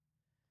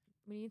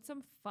We need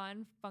some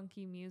fun,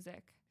 funky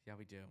music. Yeah,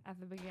 we do. At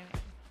the beginning.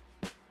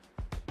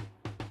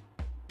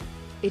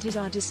 It is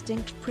our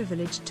distinct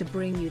privilege to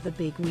bring you the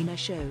Big Wiener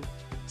Show.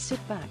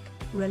 Sit back,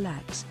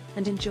 relax,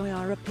 and enjoy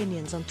our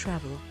opinions on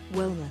travel,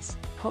 wellness,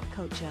 pop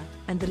culture,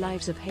 and the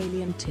lives of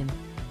Haylee and Tim.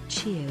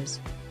 Cheers.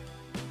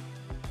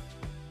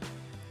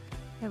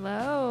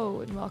 Hello,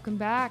 and welcome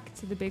back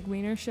to the Big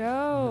Wiener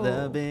Show.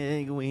 The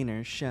Big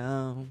Wiener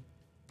Show.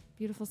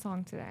 Beautiful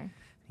song today.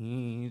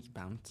 He's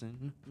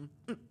bouncing.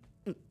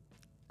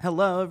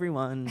 Hello,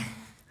 everyone.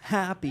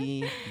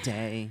 Happy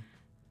day.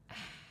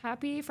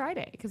 Happy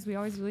Friday, because we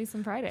always release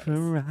on Fridays.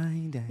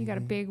 Friday. You got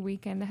a big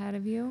weekend ahead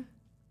of you.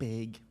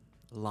 Big,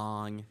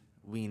 long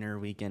wiener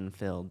weekend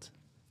filled.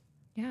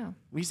 Yeah.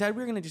 We said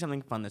we were going to do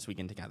something fun this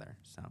weekend together,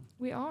 so.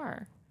 We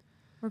are.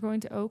 We're going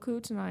to Oku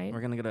tonight.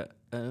 We're going to go to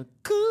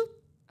Oku.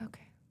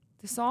 Okay.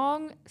 The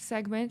song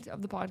segment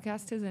of the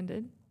podcast has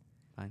ended.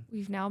 Fine.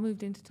 We've now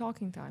moved into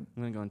talking time.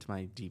 I'm going to go into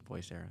my deep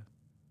voice era.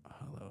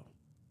 Hello.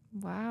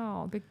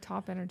 Wow. Big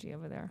top energy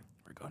over there.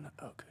 We're going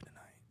to Oku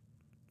tonight.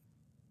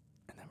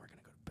 And then we're going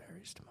to go to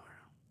Barry's tomorrow.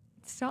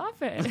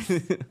 Stop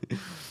it.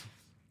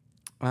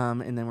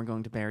 And then we're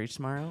going to Barry's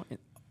tomorrow.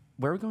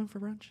 Where are we going for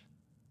brunch?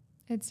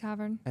 Ed's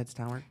Tavern. Ed's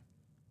Tower?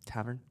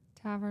 Tavern?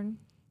 Tavern.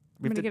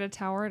 I'm going to get a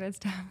tower at Ed's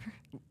Tavern.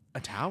 A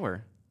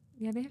tower?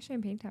 Yeah, they have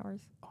champagne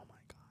towers. Oh, my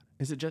God.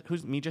 Is it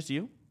just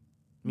you?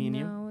 Me and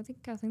you? No, I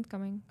think Kathleen's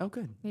coming. Oh,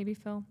 good. Maybe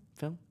Phil.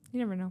 Phil? You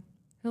never know.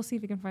 He'll see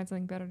if he can find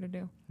something better to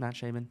do. Matt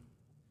Shaban?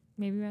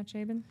 Maybe Matt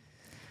Shaban.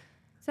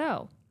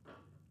 So,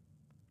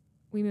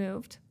 we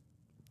moved.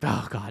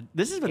 Oh, God.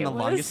 This has been the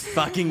longest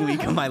fucking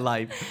week of my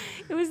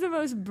life. It was the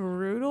most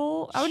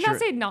brutal. I would not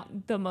say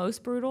not the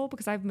most brutal,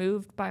 because I've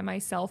moved by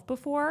myself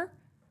before,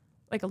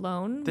 like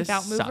alone,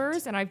 without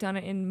movers, and I've done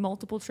it in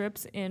multiple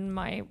trips in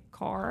my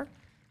car.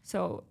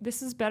 So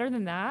this is better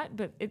than that,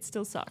 but it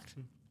still sucked.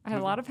 I had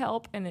a lot of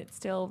help, and it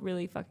still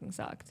really fucking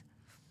sucked.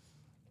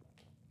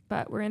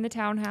 But we're in the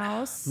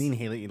townhouse. Me and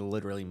Haylee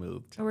literally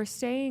moved. We're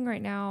staying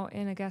right now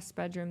in a guest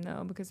bedroom,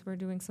 though, because we're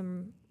doing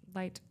some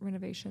light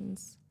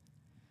renovations.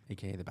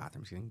 AKA the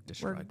bathroom's getting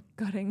destroyed.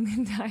 We're gutting the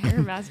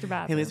entire master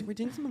bathroom. Hey, we're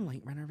doing some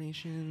light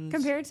renovations.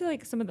 Compared to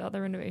like some of the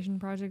other renovation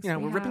projects,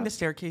 we're ripping the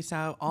staircase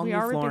out. We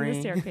are ripping the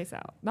staircase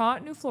out.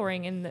 Not new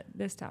flooring in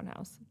this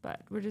townhouse,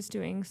 but we're just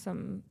doing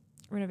some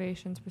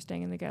renovations. We're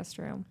staying in the guest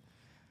room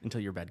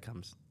until your bed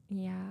comes.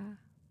 Yeah,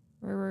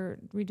 we're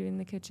redoing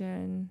the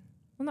kitchen.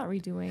 Well, not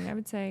redoing. I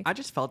would say I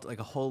just felt like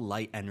a whole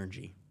light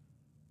energy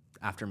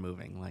after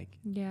moving. Like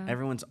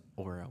everyone's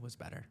aura was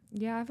better.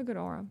 Yeah, I have a good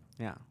aura.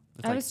 Yeah.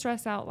 I was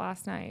stressed out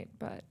last night,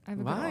 but I have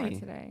a good aura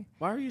today.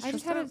 Why are you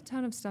stressed out? I just had a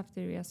ton of stuff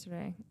to do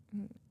yesterday.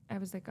 I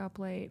was like up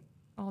late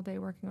all day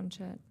working on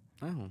shit.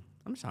 Oh,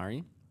 I'm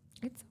sorry.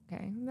 It's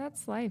okay.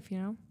 That's life, you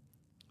know?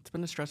 It's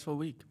been a stressful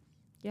week.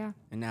 Yeah.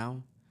 And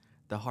now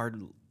the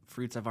hard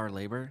fruits of our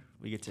labor,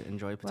 we get to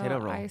enjoy potato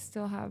roll. I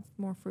still have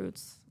more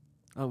fruits.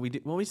 Oh, we do.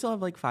 Well, we still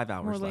have like 5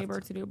 hours more left.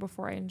 labor to do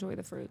before I enjoy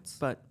the fruits.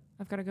 But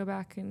I've got to go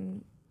back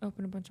and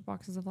open a bunch of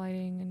boxes of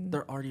lighting, and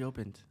they're already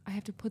opened. I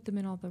have to put them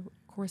in all the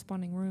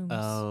corresponding rooms.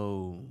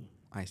 Oh,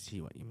 I see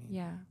what you mean.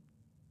 Yeah.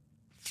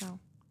 So,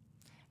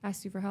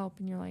 asked you for help,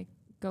 and you're like,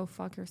 "Go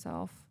fuck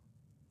yourself.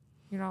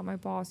 You're not my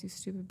boss, you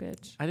stupid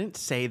bitch." I didn't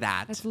say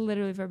that. That's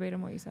literally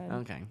verbatim what you said.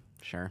 Okay,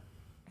 sure.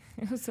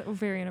 It was so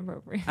very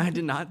inappropriate. I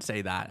did not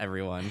say that,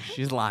 everyone.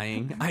 She's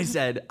lying. I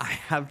said I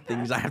have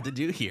things I have to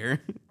do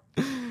here.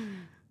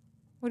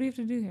 What do you have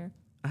to do here?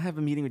 I have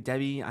a meeting with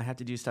Debbie. I have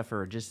to do stuff for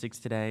logistics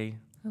today.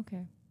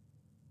 Okay.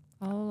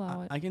 I'll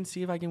allow it. I can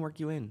see if I can work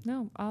you in.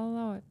 No, I'll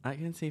allow it. I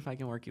can see if I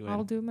can work you in.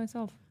 I'll do it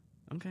myself.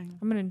 Okay.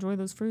 I'm going to enjoy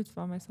those fruits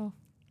by myself.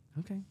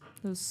 Okay.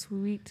 Those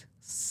sweet,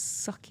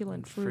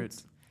 succulent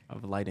fruits.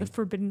 Of lighting. The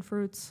forbidden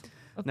fruits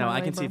of No, my I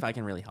labor. can see if I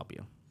can really help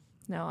you.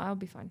 No, I'll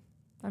be fine.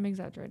 I'm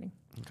exaggerating.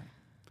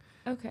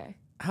 Okay.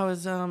 How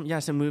is,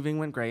 so moving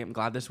went great. I'm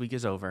glad this week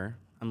is over.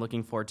 I'm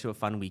looking forward to a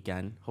fun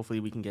weekend.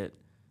 Hopefully we can get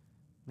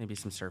maybe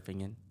some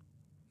surfing in.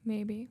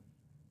 Maybe.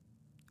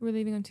 We're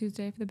leaving on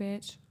Tuesday for the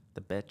beach.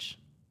 The bitch.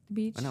 The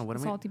beach. I know. What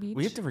am Salty beach.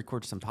 We have to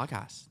record some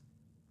podcasts.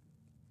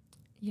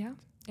 Yeah.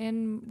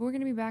 And we're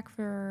going to be back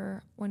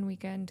for one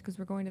weekend because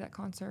we're going to that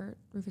concert,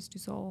 Rufus Du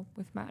Sol,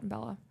 with Matt and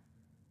Bella.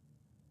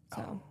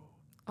 So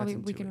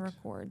we can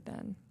record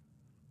then.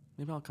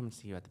 Maybe I'll come and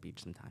see you at the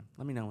beach sometime.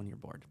 Let me know when you're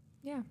bored.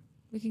 Yeah.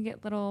 We can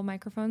get little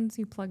microphones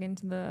you plug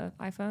into the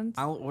iPhones.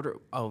 I'll order.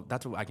 Oh,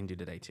 that's what I can do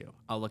today, too.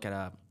 I'll look at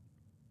a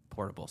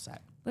portable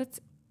set. Let's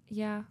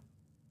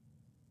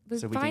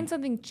find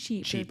something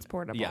cheap that's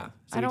portable. Yeah.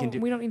 So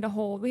we don't need to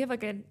hold. We have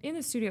in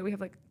the studio, we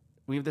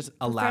have this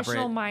elaborate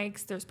professional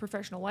mics. There's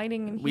professional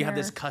lighting in here. We have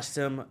this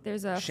custom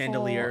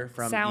chandelier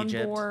from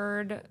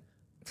soundboard.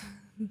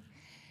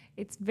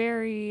 It's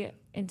very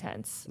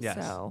intense. Yes.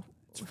 So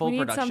it's full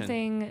production. We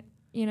need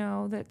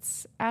something,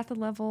 that's at the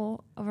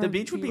level of our The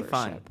beach would be viewership.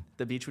 fun.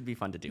 The beach would be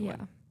fun to do. Yeah,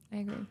 I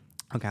agree.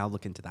 Okay, I'll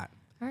look into that.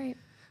 All right.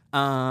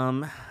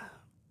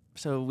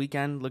 So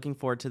weekend, looking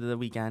forward to the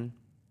weekend.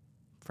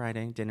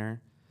 Friday,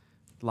 dinner,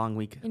 long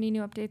week. Any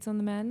new updates on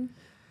the men?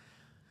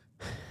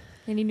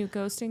 Any new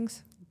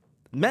ghostings?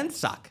 Men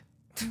suck.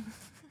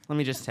 Let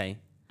me just say.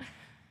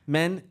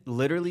 Men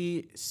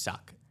literally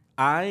suck.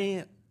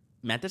 I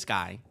met this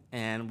guy,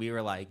 and we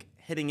were, like,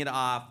 hitting it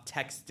off,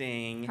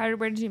 texting.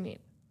 Where did you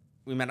meet?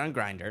 We met on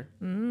Grindr.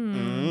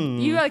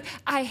 You were like,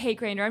 I hate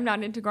Grindr. I'm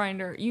not into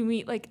Grindr. You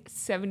meet, like,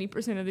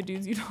 70% of the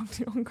dudes you talk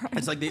to on Grindr.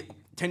 It's like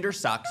Tinder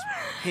sucks.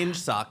 Hinge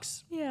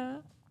sucks. Yeah.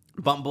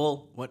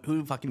 Bumble.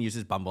 Who fucking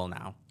uses Bumble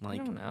now?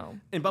 Like, I don't know.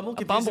 And Bumble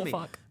confuses me.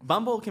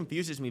 Bumble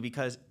confuses me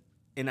because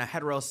in a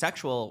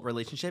heterosexual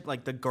relationship,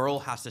 like, the girl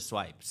has to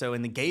swipe. So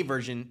in the gay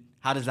version,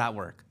 how does that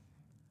work?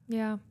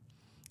 Yeah.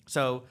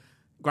 So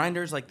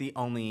Grindr's like the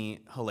only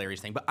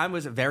hilarious thing. But I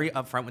was very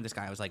upfront with this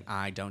guy. I was like,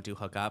 I don't do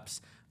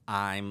hookups.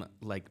 I'm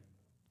like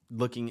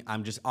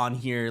I'm just on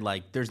here.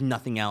 Like, there's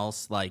nothing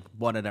else. Like,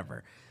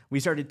 whatever. We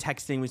started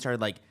texting. We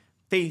started like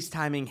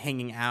FaceTiming,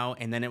 hanging out.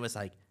 And then it was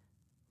like,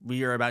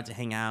 we were about to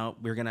hang out.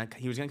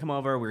 He was gonna come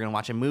over. We were gonna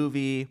watch a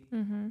movie.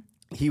 Mm-hmm.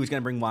 He was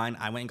gonna bring wine.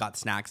 I went and got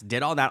snacks.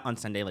 Did all that on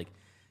Sunday. Like,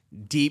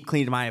 deep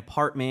cleaned my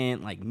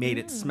apartment. Like, made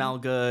it smell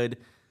good.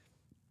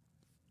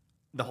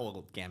 The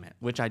whole gamut,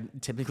 which I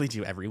typically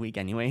do every week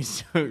anyway,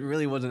 so it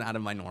really wasn't out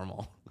of my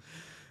normal.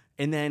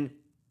 And then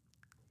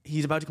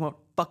he's about to come out,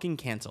 fucking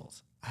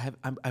cancels.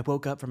 I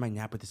woke up from my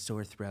nap with a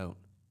sore throat,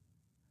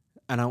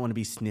 and I don't want to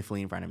be sniffly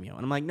in front of you.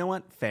 And I'm like, know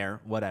what?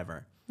 Fair,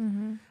 whatever.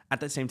 Mm-hmm.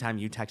 At the same time,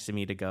 you texted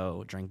me to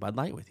go drink Bud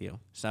Light with you.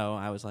 So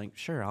I was like,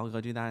 sure, I'll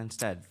go do that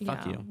instead.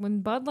 Fuck you.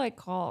 When Bud Light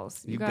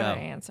calls, you gotta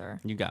answer.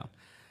 You go.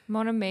 I'm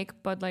going to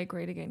make Bud Light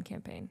Great Again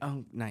campaign.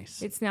 Oh,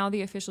 nice. It's now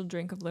the official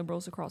drink of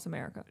liberals across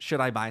America.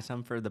 Should I buy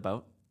some for the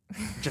boat?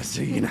 Just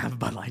so you can have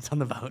Bud Lights on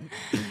the boat.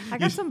 I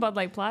got some Bud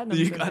Light Platinums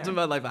You got some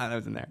Bud Light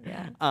Platinums in there.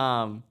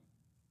 Yeah.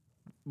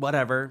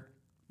 Whatever.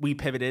 We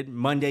pivoted.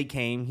 Monday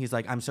came. He's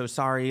like, I'm so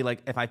sorry.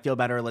 Like, if I feel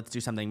better, let's do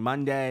something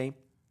Monday.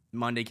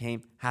 Monday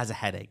came. Has a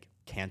headache.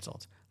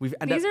 Canceled.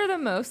 These are the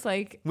most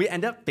like... We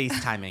end up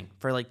FaceTiming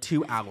for like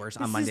 2 hours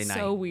on Monday night. This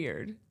is so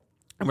weird.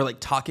 And we're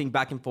like talking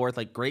back and forth,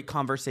 like great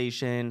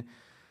conversation.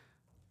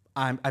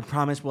 I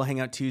promise we'll hang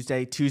out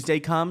Tuesday. Tuesday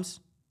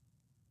comes.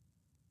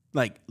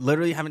 Like,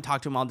 literally haven't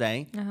talked to him all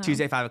day. Uh-huh.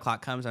 Tuesday, 5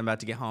 o'clock comes. I'm about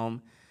to get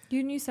home.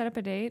 Didn't you set up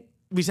a date?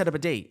 We set up a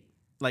date.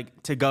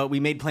 Like, to go. We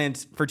made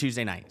plans for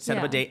Tuesday night. Set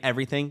up a date,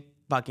 everything.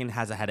 Fucking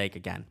has a headache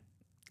again.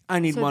 I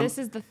need one. So this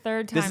is the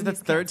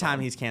third time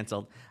he's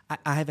canceled.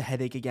 I have a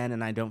headache again,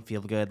 and I don't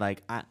feel good.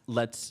 Like,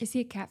 Is he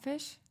a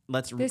catfish?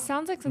 This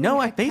sounds like something. No,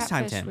 like I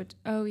FaceTimed him.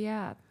 Oh,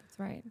 yeah. That's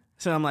right.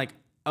 So I'm like,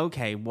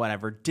 okay,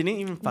 whatever. Didn't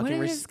even fucking...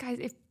 What is,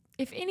 guys,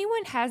 if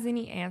anyone has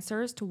any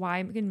answers to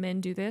why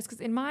men do this, because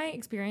in my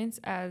experience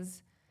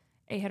as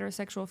a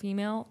heterosexual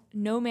female,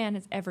 no man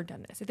has ever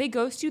done this. If they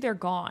ghost you, they're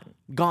gone.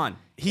 Gone.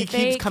 He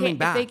keeps coming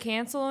back. If they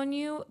cancel on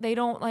you, they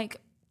don't like,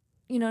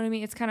 you know what I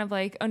mean? It's kind of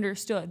like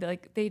understood.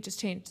 Like, they just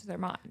changed their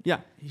mind.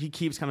 Yeah, he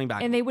keeps coming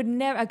back. And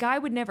a guy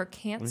would never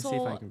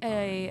cancel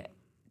a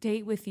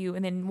date with you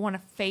and then want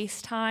to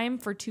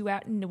FaceTime for 2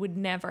 hours, and it would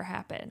never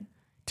happen.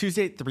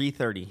 Tuesday at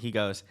 3:30, he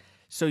goes,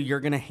 so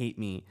you're going to hate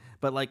me,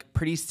 but like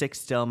pretty sick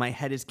still. My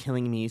head is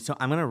killing me, so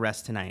I'm going to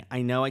rest tonight.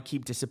 I know I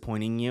keep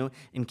disappointing you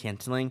and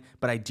canceling,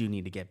 but I do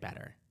need to get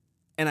better.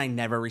 And I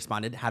never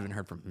responded. Haven't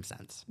heard from him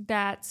since.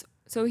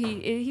 So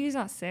he's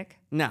not sick?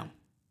 No.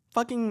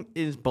 Fucking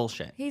is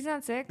bullshit. He's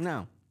not sick?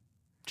 No.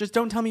 Just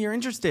don't tell me you're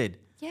interested.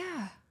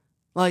 Yeah.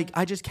 Like,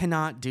 I just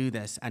cannot do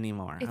this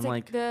anymore. It's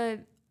like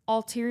the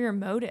ulterior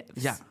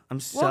motives. Yeah,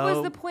 What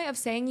was the point of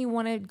saying you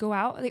want to go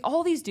out? Like,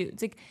 all these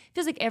dudes, like, it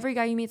feels like every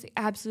guy you meet is like,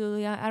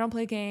 absolutely, I don't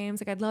play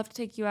games. Like, I'd love to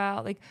take you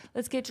out. Like,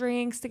 let's get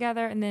drinks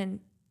together, and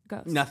then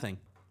ghost. Nothing.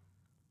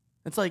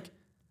 It's like,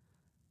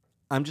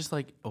 I'm just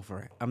like over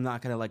it. I'm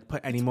not gonna like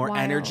put any more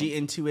energy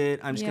into it.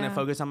 I'm just gonna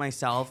focus on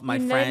myself, my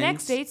friends. The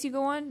next dates you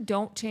go on,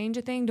 don't change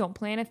a thing, don't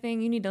plan a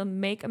thing. You need to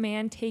make a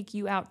man take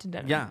you out to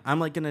dinner. Yeah, I'm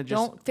like gonna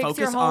just don't fix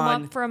your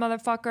home up for a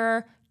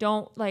motherfucker.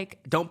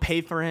 Don't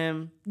pay for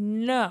him.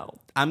 No.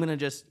 I'm gonna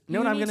just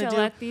what I'm gonna do.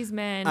 Let these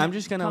men. I'm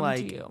just gonna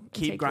like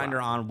keep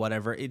Grindr on,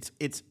 whatever.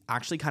 It's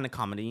actually kind of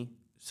comedy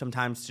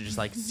sometimes to just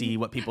like see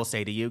what people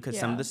say to you, because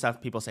some of the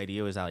stuff people say to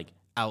you is like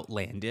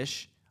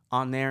outlandish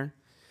on there.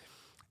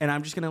 And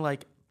I'm just going to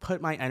like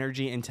put my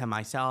energy into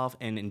myself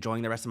and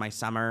enjoying the rest of my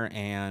summer.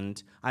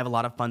 And I have a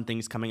lot of fun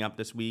things coming up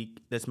this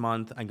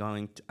month. I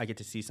get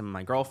to see some of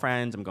my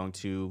girlfriends. I'm going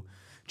to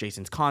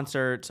Jason's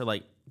concert. So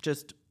like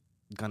just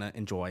going to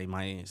enjoy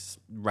my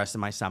rest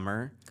of my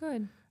summer.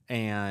 Good.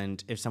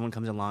 And if someone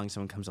comes along.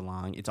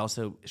 It's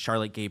also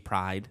Charlotte Gay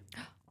Pride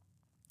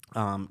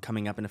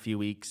coming up in a few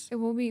weeks.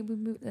 Will we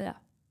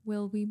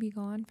be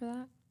gone for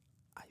that?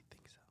 I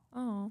think so.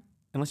 Oh.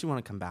 Unless you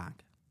want to come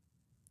back.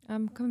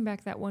 I'm coming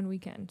back that one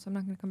weekend, so I'm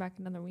not going to come back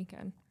another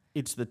weekend.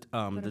 It's the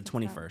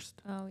 21st.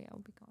 Oh, yeah,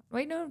 we'll be gone.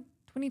 Wait, no,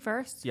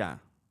 21st? Yeah.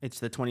 It's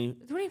the 20.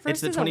 The 21st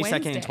it's the is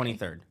 22nd and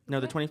 23rd. No,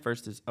 the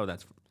 21st is.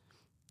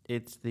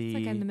 It's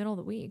like in the middle of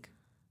the week.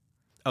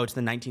 Oh, it's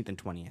the 19th and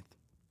 20th.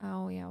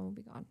 Oh, yeah, we'll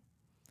be gone.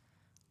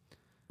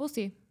 We'll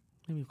see.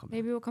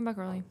 Maybe we'll come back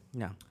early.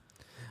 Yeah.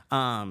 So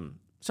I'm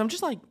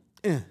just like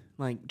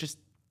just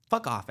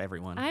fuck off,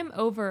 everyone. I'm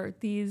over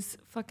these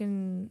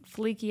fucking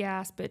flaky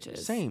ass bitches.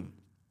 Same.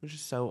 I'm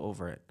just so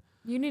over it.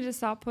 You need to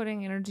stop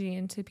putting energy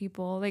into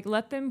people. Like,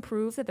 let them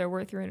prove that they're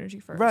worth your energy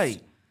first.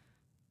 Right.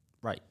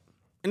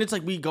 And it's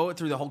like we go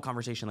through the whole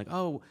conversation like,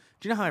 oh,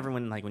 do you know how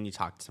everyone, like, when you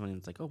talk to someone,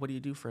 it's like, oh, what do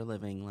you do for a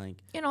living? Like,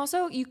 and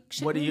also, you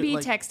shouldn't be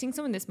texting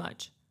someone this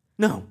much.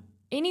 No.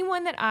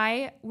 Anyone that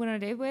I went on a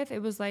date with,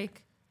 it was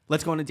like,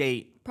 let's go on a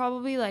date.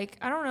 Probably like,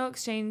 I don't know,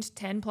 exchange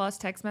 10 plus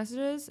text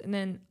messages and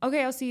then,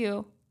 okay, I'll see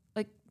you.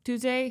 Like,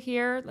 Tuesday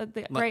here.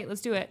 Great, let's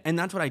do it. And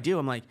that's what I do.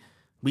 I'm like,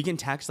 we can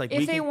text. Like,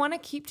 if they want to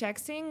keep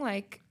texting,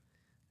 like,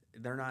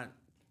 they're not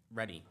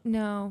ready.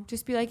 No,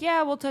 just be like,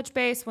 yeah, we'll touch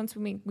base once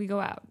we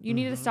go out. You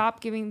need to stop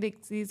giving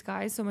these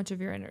guys so much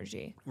of your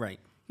energy. Right.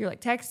 You're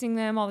like texting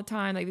them all the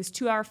time, like this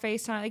 2-hour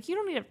FaceTime. Like, you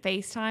don't need a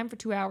FaceTime for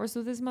 2 hours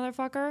with this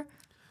motherfucker.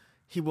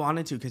 He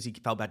wanted to because he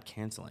felt bad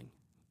canceling.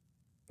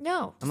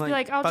 No, just be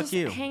like, I'll just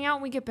hang out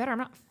when we get better. I'm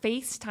not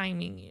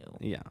FaceTiming you.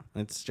 Yeah,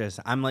 it's just,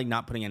 I'm like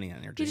not putting any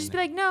energy. You just be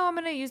like, no, I'm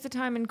going to use the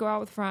time and go out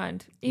with a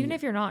friend. Even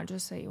if you're not,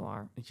 just say you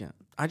are. Yeah,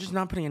 I'm just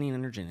not putting any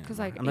energy in it. Because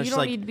like, you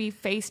don't need to be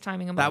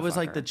FaceTiming a motherfucker. That was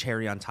like the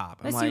cherry on top.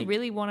 Unless you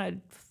really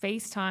want to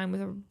FaceTime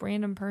with a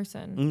random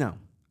person. No.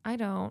 I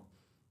don't.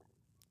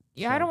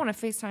 Yeah, so, I don't want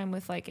to FaceTime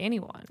with like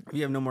anyone. If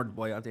you have no more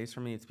boy updates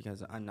for me, it's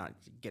because I'm not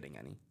getting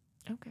any.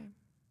 Okay.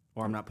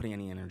 Or I'm not putting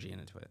any energy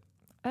into it.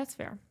 That's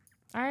fair.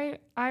 I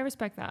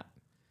respect that.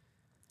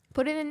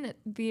 Put it in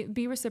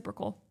be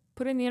reciprocal.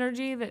 Put in the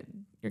energy that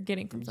you're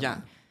getting from someone.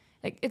 Yeah.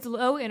 Like, it's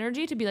low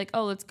energy to be like,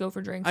 oh, let's go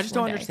for drinks. I just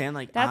don't understand.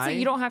 Like,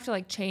 you don't have to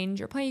like change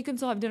your plan. You can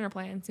still have dinner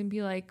plans and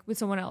be like with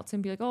someone else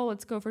and be like, oh,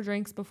 let's go for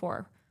drinks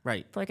before.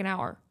 Right. For like an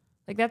hour.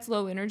 Like, that's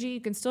low energy.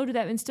 You can still do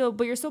that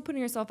but you're still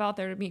putting yourself out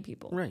there to meet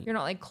people. Right. You're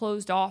not like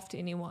closed off to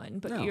anyone,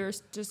 but you're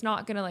just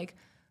not gonna like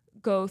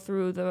go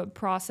through the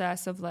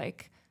process of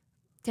like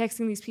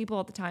texting these people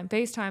all the time,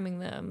 FaceTiming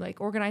them,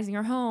 like organizing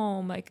your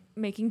home, like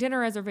making dinner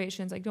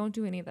reservations. Like, don't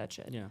do any of that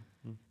shit. Yeah.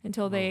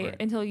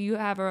 Until you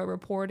have a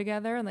rapport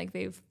together and like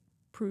they've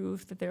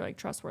proved that they're like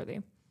trustworthy.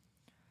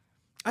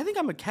 I think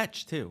I'm a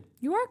catch too.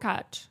 You are a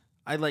catch.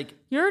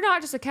 You're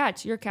not just a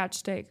catch. You're a catch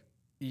steak.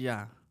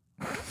 Yeah.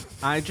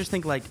 I just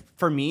think like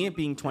for me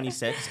being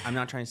 26, I'm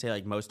not trying to say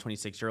like most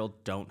 26-year-olds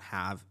don't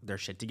have their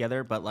shit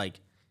together, but like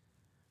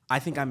I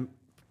think I'm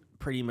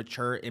pretty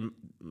mature in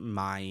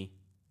my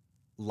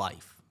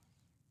life.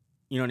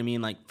 You know what I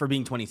mean? Like for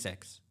being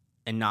 26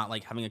 and not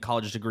like having a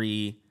college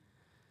degree,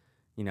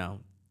 you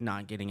know,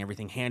 not getting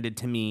everything handed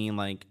to me.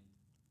 Like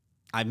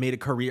I've made a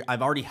career.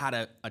 I've already had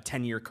a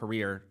 10-year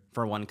career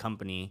for one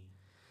company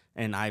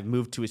and I've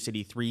moved to a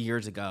city 3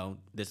 years ago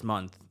this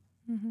month.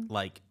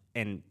 Like,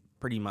 and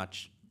pretty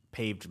much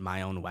paved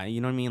my own way.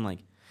 You know what I mean? Like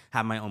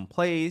have my own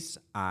place.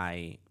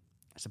 I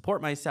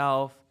support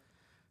myself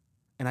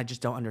and I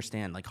just don't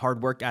understand like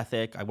hard work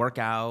ethic. I work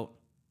out.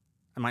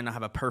 I might not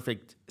have a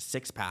perfect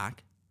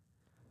 6-pack,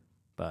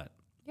 but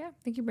yeah,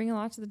 I think you bring a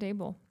lot to the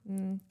table.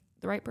 And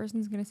the right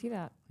person's going to see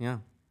that. Yeah.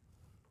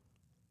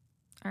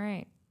 All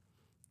right.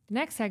 The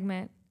next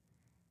segment,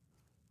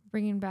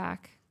 bringing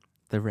back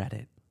the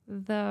Reddit.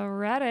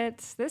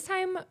 This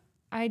time,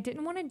 I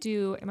didn't want to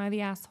do "Am I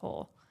the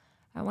Asshole?"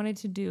 I wanted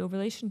to do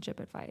relationship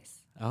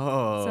advice.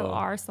 Oh. So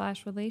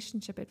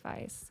r/relationship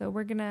advice. So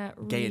we're gonna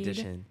gay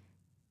edition.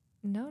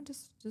 No,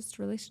 just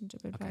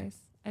relationship advice.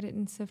 I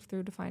didn't sift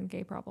through to find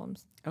gay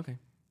problems. Okay.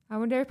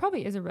 There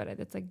probably is a Reddit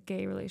that's like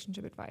gay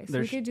relationship advice.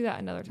 We could do that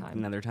another time.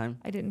 Another time?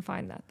 I didn't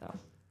find that though.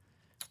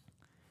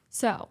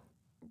 So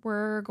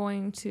we're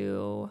going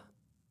to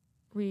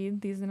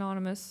read these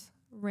anonymous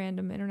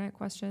random internet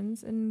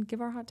questions and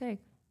give our hot take.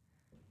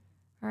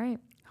 All right.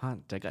 Hot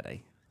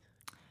take.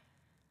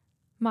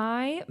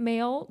 My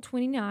male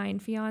 29,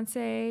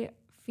 fiance,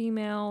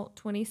 female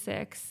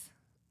 26,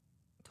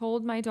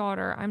 told my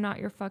daughter, I'm not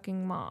your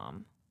fucking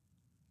mom.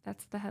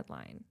 That's the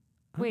headline.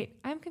 Huh? Wait,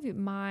 I'm confused.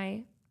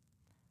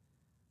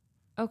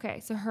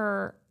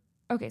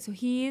 So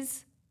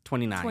he's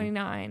 29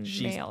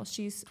 male.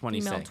 She's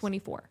 26. Female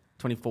 24.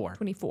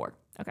 24.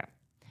 Okay.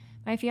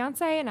 My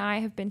fiance and I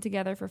have been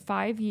together for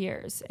 5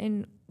 years,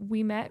 and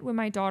we met when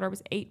my daughter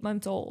was 8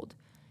 months old.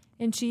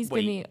 And she's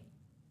been the...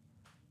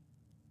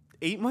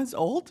 8 months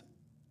old?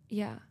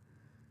 Yeah.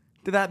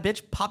 Did that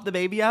bitch pop the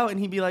baby out and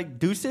he'd be like,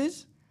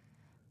 deuces?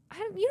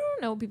 You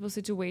don't know what people's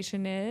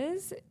situation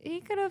is. He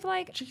could have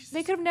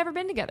they could have never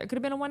been together. It could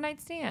have been a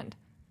one-night stand.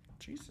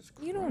 Jesus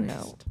Christ. You don't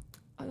know.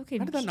 Okay.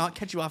 How did that not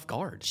catch you off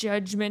guard?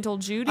 Judgmental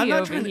Judy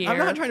over here. I'm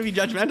not trying to be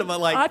judgmental, but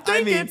like, I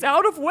think it's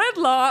out of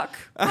wedlock.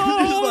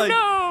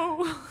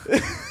 Oh,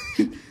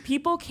 no.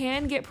 People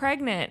can get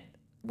pregnant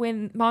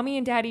when mommy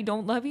and daddy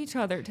don't love each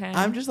other, Tim.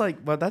 I'm just like,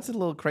 well, that's a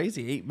little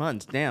crazy. 8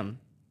 months. Damn.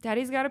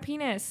 Daddy's got a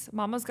penis.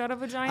 Mama's got a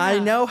vagina. I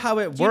know how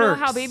it works. Do you know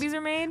how babies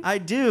are made? I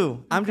do.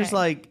 Okay. I'm just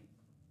like,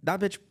 that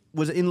bitch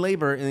was in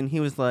labor, and then he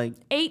was like...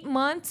 8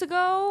 months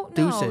ago?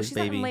 Deuces, no, she's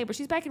baby. not in labor.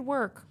 She's back at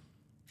work.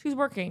 She's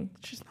working.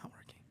 She's not working.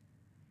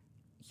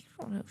 You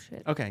don't know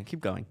shit. Okay, keep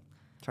going.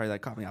 Sorry,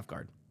 that caught me off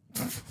guard.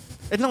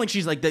 It's not like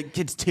she's like, the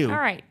kid's 2. All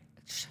right.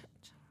 Shut up.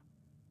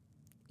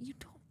 You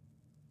don't...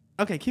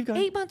 Okay, keep going.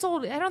 8 months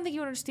old. I don't think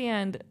you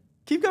understand.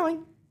 Keep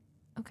going.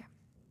 Okay.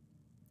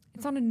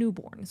 It's on a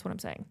newborn, is what I'm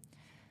saying.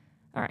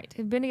 All right.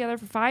 We've been together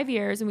for 5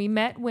 years, and we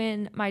met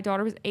when my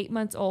daughter was 8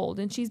 months old,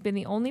 and she's been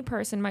the only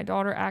person my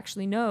daughter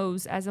actually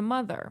knows as a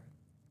mother.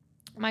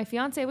 My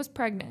fiance was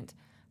pregnant,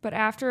 but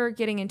after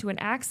getting into an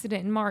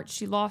accident in March,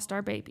 she lost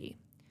our baby.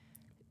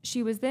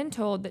 She was then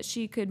told that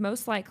she could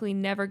most likely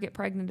never get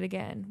pregnant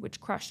again, which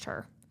crushed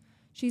her.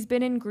 She's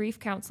been in grief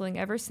counseling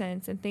ever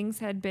since, and things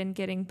had been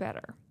getting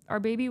better. Our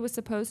baby was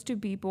supposed to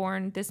be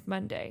born this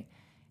Monday,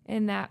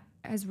 and that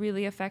has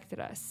really affected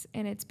us,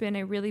 and it's been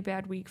a really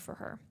bad week for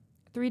her.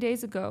 3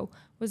 days ago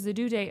was the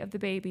due date of the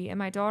baby, and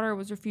my daughter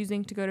was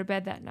refusing to go to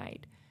bed that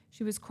night.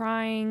 She was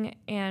crying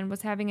and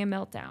was having a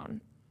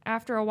meltdown.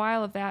 After a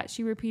while of that,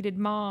 she repeated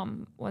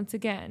 "Mom" once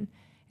again,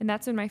 and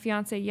that's when my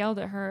fiance yelled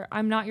at her,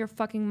 "I'm not your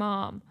fucking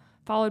mom,"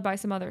 followed by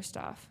some other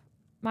stuff.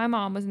 My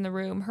mom was in the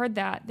room, heard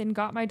that, then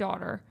got my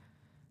daughter.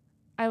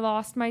 I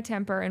lost my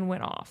temper and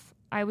went off.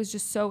 I was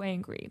just so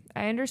angry.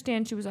 I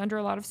understand she was under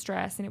a lot of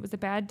stress and it was a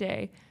bad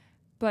day,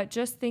 but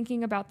just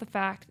thinking about the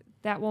fact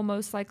that will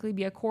most likely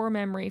be a core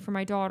memory for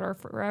my daughter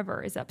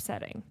forever is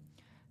upsetting.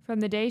 From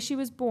the day she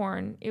was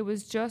born, it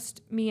was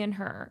just me and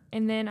her,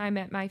 and then I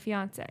met my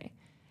fiance.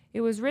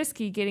 It was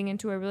risky getting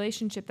into a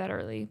relationship that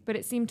early, but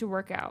it seemed to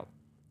work out.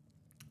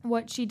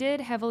 What she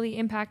did heavily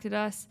impacted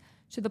us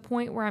to the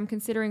point where I'm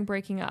considering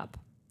breaking up.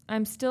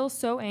 I'm still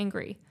so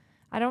angry.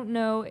 I don't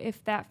know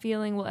if that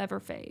feeling will ever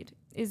fade.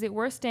 Is it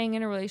worth staying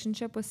in a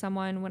relationship with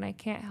someone when I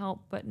can't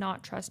help but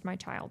not trust my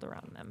child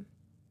around them?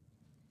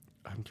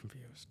 I'm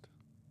confused.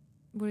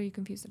 What are you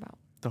confused about?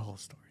 The whole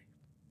story.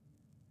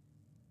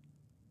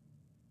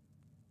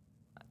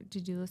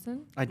 Did you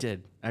listen? I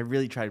did. I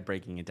really tried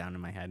breaking it down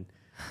in my head.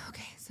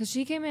 Okay, so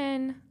she came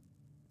in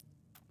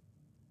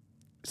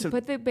to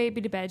put the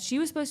baby to bed. She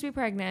was supposed to be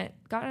pregnant,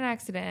 got in an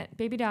accident,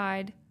 baby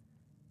died.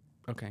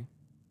 Okay.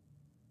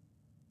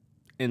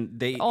 And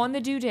they... On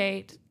the due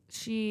date,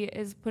 she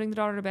is putting the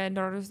daughter to bed.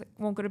 Daughter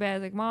won't go to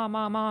bed. Like, "Mom,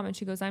 Mom, Mom." And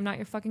she goes, "I'm not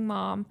your fucking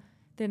mom."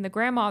 Then the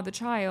grandma of the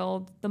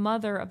child, the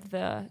mother of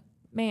the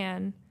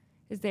man,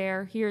 is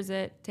there, hears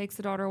it, takes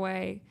the daughter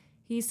away.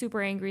 He's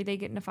super angry. They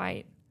get in a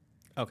fight.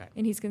 Okay.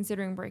 And he's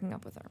considering breaking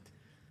up with her.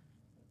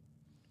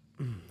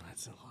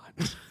 That's a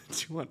lot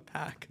to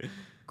unpack.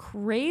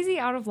 Crazy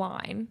out of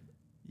line.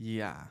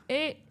 Yeah.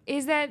 It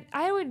is that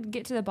I would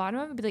get to the bottom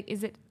of it and be like,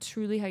 is it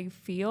truly how you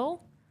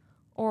feel?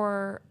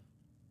 Or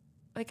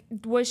like,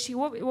 was she,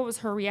 what was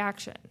her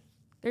reaction?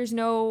 There's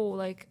no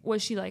like,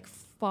 was she like,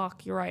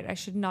 "Fuck, you're right, I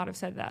should not have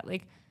said that.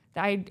 Like,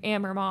 I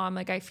am her mom.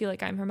 Like, I feel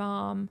like I'm her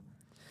mom."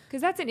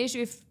 Because that's an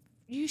issue. If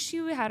she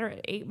had her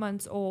at 8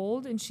 months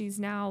old and she's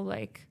now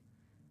like,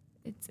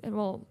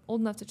 old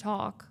enough to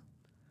talk.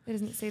 It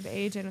doesn't say the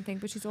age, I don't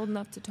think, but she's old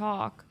enough to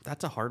talk.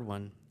 That's a hard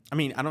one. I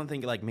mean, I don't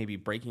think like maybe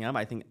breaking up.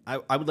 I think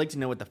I would like to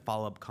know what the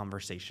follow-up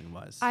conversation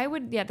was.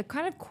 The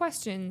kind of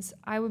questions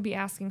I would be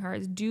asking her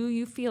is, do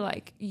you feel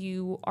like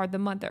you are the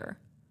mother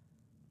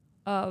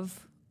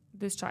of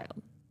this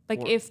child?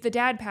 Like, if the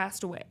dad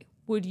passed away,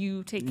 would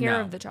you take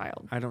care of the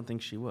child? I don't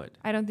think she would.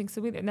 I don't think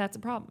so either, and that's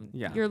a problem.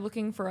 Yeah. You're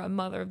looking for a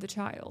mother of the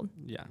child.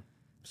 Yeah.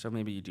 So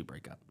maybe you do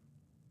break up.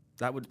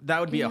 That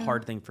would be a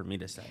hard thing for me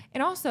to say.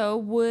 And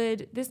also,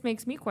 this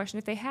makes me question,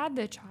 if they had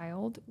the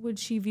child, would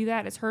she view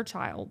that as her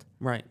child?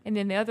 Right. And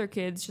then the other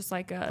kid's just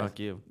like a... Fuck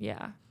you.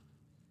 Yeah.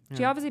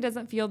 She obviously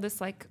doesn't feel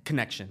this like...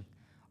 connection.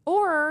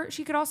 Or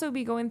she could also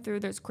be going through,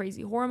 there's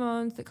crazy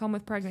hormones that come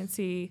with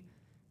pregnancy.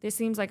 This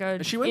seems like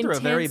she went through a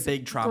very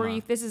big trauma.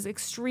 Grief. This is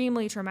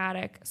extremely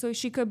traumatic. So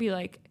she could be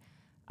like,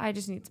 I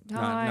just need some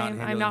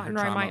time. I'm not in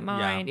my right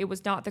mind. Yeah. It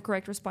was not the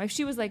correct response.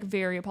 She was like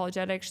very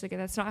apologetic. She's like,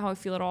 that's not how I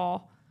feel at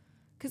all.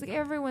 Because like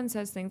everyone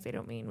says things they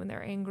don't mean when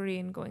they're angry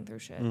and going through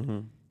shit. Mm-hmm.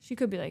 She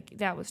could be like,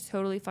 that was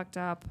totally fucked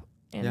up.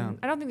 And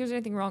I don't think there's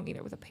anything wrong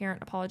either with a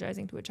parent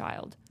apologizing to a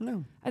child.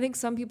 No. I think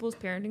some people's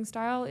parenting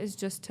style is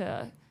just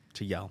to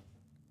yell.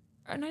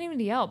 Or not even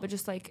to yell, but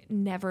just like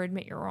never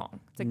admit you're wrong.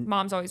 It's like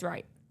mom's always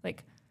right.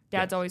 Like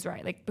dad's always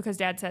right. Like because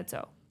dad said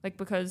so. Like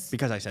because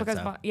I said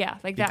so. Yeah,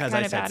 like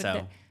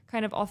that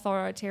kind of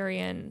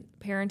authoritarian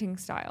parenting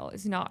style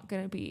is not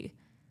going to be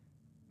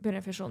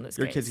beneficial in this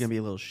case. Your kid's going to be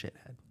a little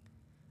shithead.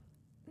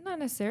 Not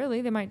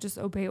necessarily. They might just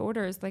obey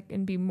orders like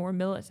and be more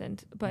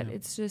militant. But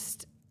it's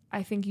just,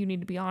 I think you need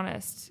to be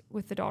honest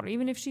with the daughter.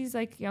 Even if she's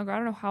like younger. I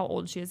don't know how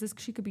old she is.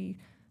 She could be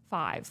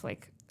 5.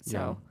 Like,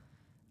 so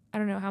I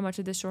don't know how much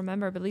of this she'll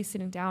remember, but at least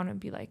sitting down and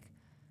be like,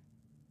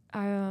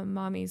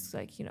 mommy's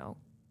like,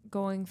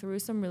 going through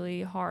some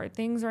really hard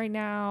things right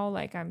now.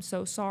 Like, I'm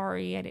so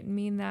sorry. I didn't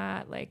mean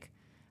that. Like,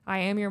 I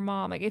am your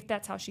mom. Like, if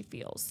that's how she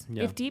feels.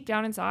 Yeah. If deep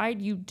down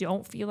inside you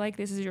don't feel like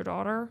this is your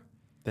daughter,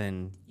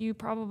 then you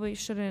probably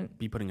shouldn't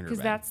be putting it in her bed.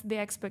 Because that's the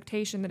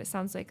expectation that it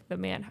sounds like the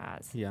man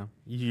has. Yeah.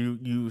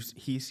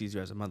 He sees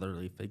you as a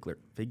motherly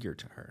figure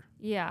to her.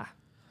 Yeah.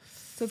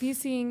 So if he's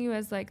seeing you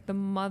as like the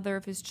mother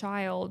of his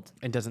child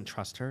and doesn't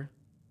trust her,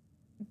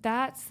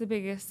 that's the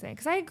biggest thing.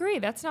 Because I agree,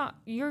 that's not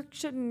your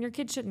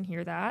kid shouldn't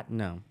hear that.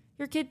 No.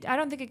 Your kid, I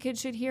don't think a kid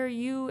should hear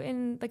you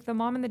and like the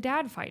mom and the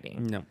dad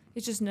fighting. No.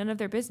 It's just none of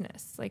their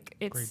business. Like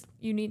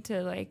you need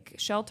to like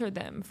shelter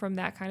them from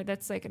that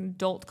that's like an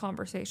adult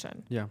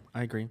conversation. Yeah,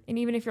 I agree. And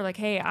even if you're like,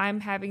 hey, I'm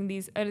having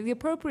these, the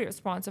appropriate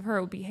response of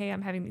her would be, hey,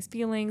 I'm having these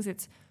feelings.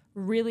 It's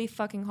really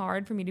fucking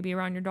hard for me to be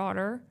around your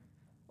daughter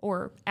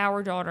or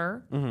our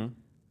daughter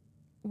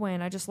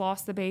when I just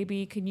lost the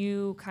baby. Can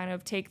you kind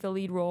of take the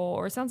lead role?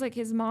 Or it sounds like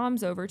his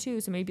mom's over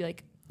too. So maybe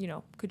like,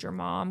 could your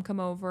mom come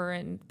over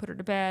and put her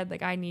to bed?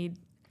 Like I need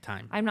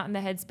time. I'm not in the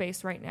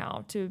headspace right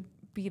now to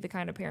be the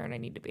kind of parent I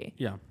need to be.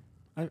 Yeah.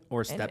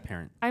 Or step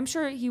parent. I'm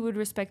sure he would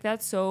respect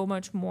that so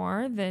much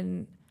more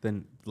than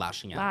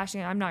lashing out.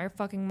 I'm not your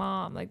fucking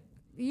mom. Like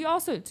you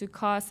also to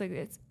cost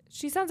like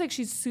she sounds like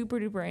she's super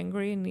duper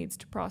angry and needs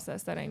to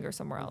process that anger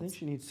somewhere else. I think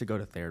she needs to go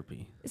to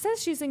therapy. It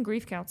says she's in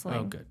grief counseling.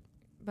 Oh, good.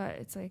 But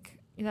it's like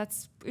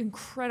that's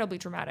incredibly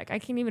traumatic. I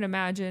can't even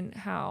imagine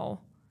how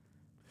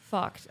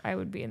fucked I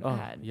would be in the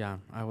head. Yeah,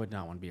 I would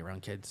not want to be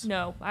around kids.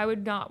 No, I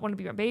would not want to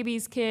be around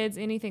babies, kids,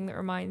 anything that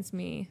reminds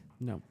me.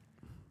 No.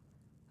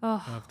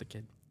 Oh, I love the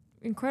kid.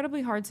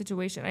 Incredibly hard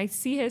situation. I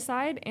see his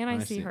side and I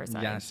see her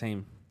side. Yeah,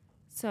 same.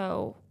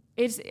 So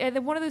it's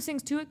one of those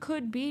things too. It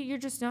could be you're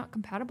just not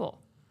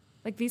compatible.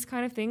 Like these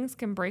kind of things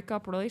can break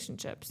up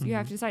relationships. You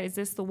have to decide: is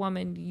this the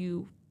woman do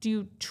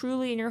you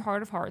truly, in your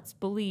heart of hearts,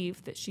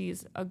 believe that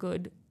she's a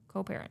good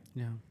co-parent?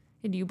 Yeah.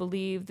 And do you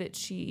believe that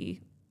she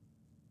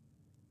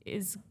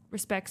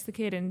respects the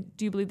kid? And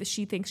do you believe that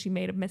she thinks she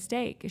made a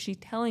mistake? Is she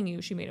telling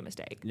you she made a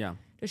mistake? Yeah.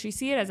 Does she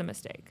see it as a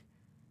mistake?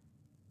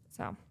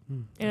 So,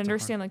 and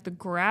understand like the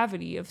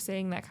gravity of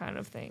saying that kind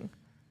of thing.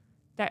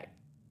 That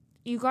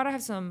you got to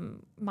have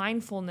some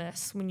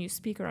mindfulness when you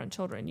speak around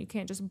children. You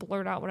can't just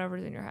blurt out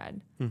whatever's in your head.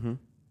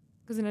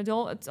 Because an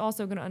adult, it's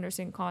also going to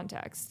understand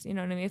context. You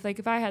know what I mean?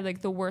 If I had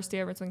like the worst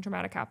day ever, something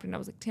traumatic happened, and I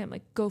was like, Tim,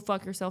 like go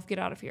fuck yourself, get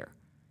out of here.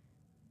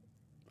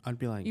 I'd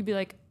be like, you'd be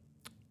like,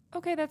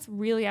 okay, that's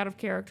really out of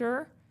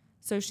character.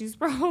 So she's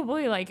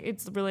probably like,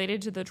 it's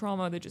related to the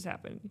trauma that just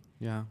happened.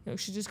 Yeah.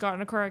 She just got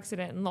in a car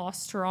accident and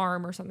lost her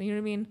arm or something. You know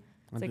what I mean?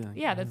 It's like,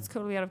 yeah, that's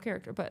totally out of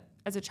character. But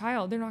as a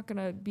child, they're not going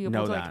to be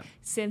able to like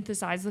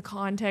synthesize the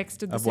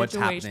context of the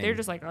situation. They're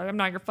just like, I'm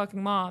not your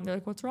fucking mom. They're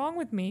like, what's wrong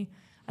with me?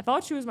 I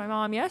thought she was my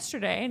mom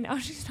yesterday, and now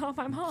she's not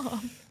my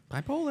mom.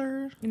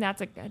 Bipolar. And that's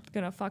like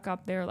going to fuck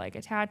up their like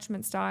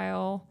attachment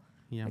style.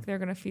 Yeah. Like they're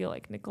going to feel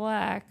like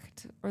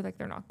neglect or like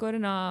they're not good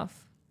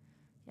enough.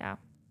 Yeah.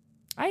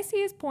 I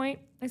see his point.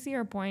 I see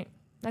her point.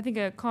 I think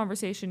a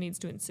conversation needs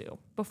to ensue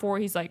before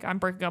he's like, I'm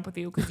breaking up with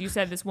you because you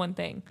said this one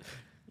thing.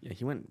 Yeah,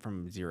 he went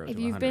from 0 to 100.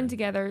 If you've been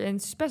together, and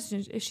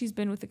especially if she's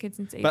been with the kids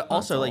since 8 But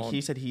also, like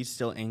he said, he's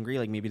still angry.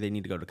 Like maybe they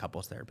need to go to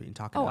couples therapy and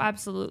talk about it. Oh,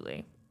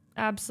 absolutely.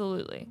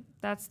 Absolutely.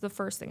 That's the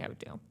first thing I would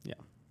do. Yeah.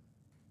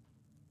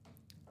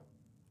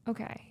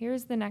 Okay,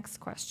 here's the next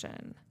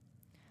question.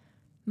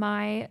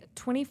 My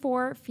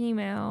 24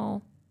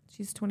 female,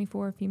 she's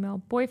 24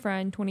 female,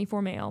 boyfriend,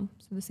 24 male,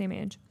 so the same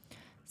age,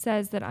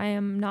 says that I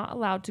am not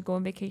allowed to go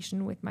on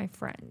vacation with my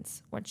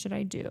friends. What should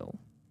I do?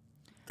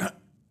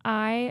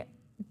 I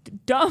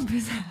dump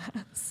his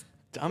ass.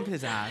 Dump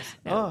his ass?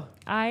 No. Oh.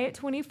 I,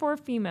 24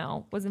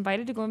 female, was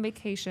invited to go on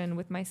vacation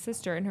with my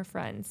sister and her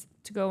friends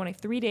to go on a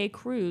 3-day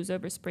cruise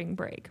over spring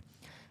break.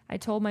 I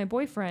told my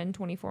boyfriend,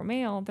 24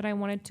 male, that I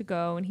wanted to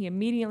go, and he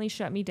immediately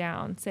shut me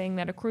down, saying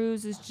that a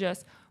cruise is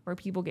just where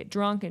people get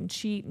drunk and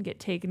cheat and get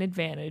taken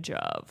advantage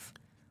of.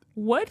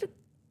 What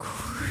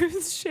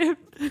cruise ship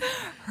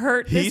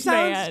hurt this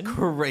man? He sounds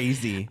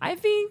crazy. I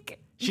think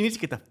she needs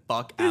to get the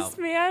fuck out. This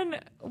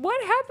man,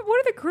 what happened? What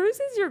are the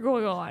cruises you're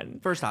going on?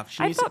 First off,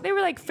 I thought they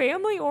were like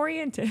family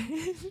oriented.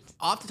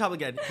 Off the top of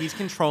the head, he's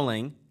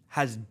controlling,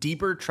 has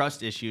deeper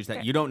trust issues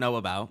that you don't know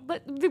about.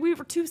 But we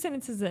were 2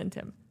 sentences into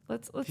him.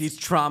 Let's. He's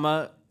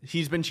trauma.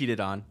 He's been cheated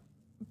on.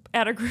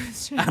 At a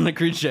cruise ship. On a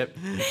cruise ship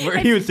where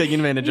he was taken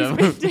advantage of.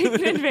 He's been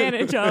taken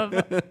advantage of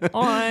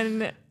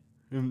on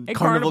a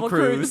Carnival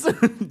cruise.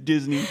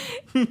 Disney.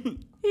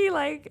 He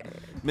like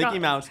Mickey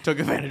Mouse took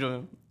advantage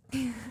of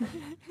him.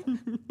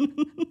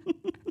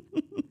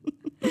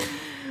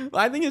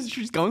 I think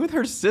she's going with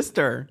her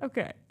sister.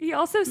 Okay. He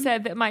also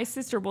said that my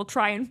sister will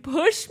try and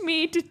push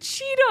me to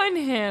cheat on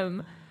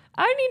him.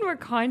 I need more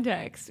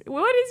context.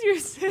 What is your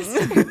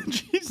sister?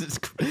 Jesus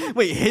Christ.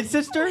 Wait, his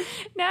sister?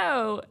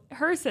 No,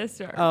 her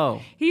sister.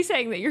 Oh. He's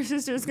saying that your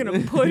sister's going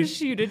to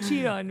push you to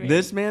cheat on me.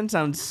 This man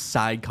sounds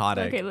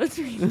psychotic. Okay, let's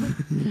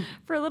read.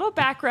 For a little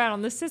background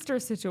on the sister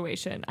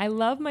situation, I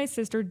love my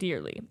sister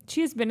dearly.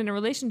 She has been in a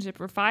relationship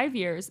for 5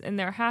 years, and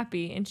they're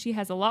happy, and she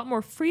has a lot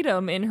more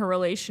freedom in her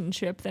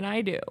relationship than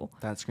I do.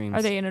 That screams.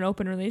 Are they in an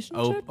open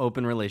relationship?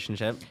 Open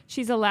relationship.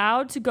 She's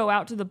allowed to go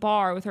out to the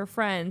bar with her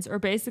friends or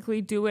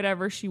basically do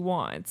whatever she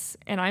wants,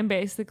 and I'm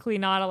basically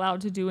not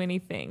allowed to do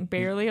anything.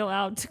 Barely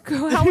allowed to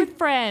go out with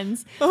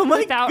friends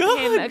without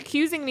him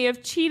accusing me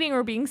of cheating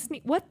or being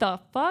What the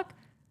fuck?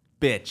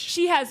 Bitch.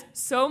 She has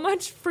so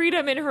much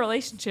freedom in her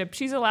relationship.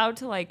 She's allowed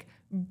to like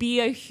be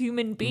a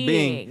human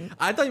being.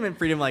 I thought you meant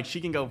freedom, like she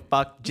can go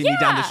fuck Ginny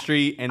down the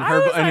street, and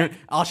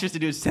all she has to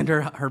do is send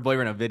her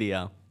boyfriend a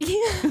video. Yeah.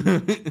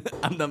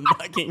 I'm the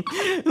fucking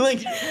like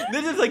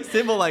this is like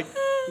simple, like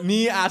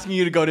me asking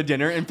you to go to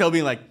dinner and Phil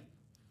being like,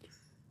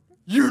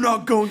 "You're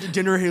not going to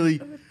dinner,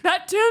 Haley.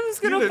 That Tim's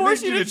gonna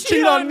force you to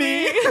cheat on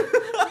me."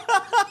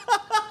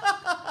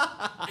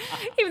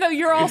 Even though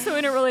you're also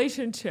in a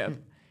relationship.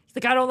 He's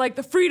like, I don't like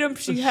the freedom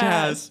she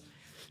has.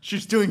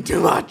 She's doing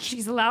too much.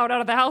 She's allowed out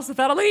of the house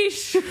without a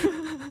leash.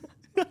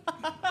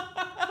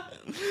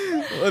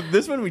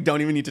 This one we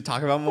don't even need to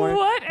talk about more.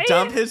 What?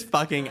 Dump his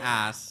fucking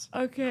ass.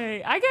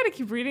 Okay, I gotta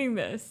keep reading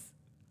this.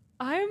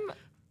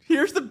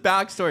 Here's the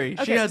backstory.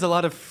 Okay. She has a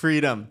lot of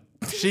freedom.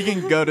 She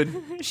can go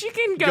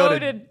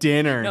to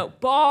dinner. No,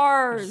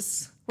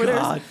 bars where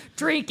there's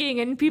drinking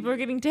and people are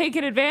getting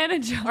taken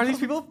advantage of. Are these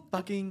people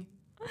fucking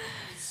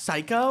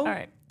psycho? All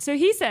right. So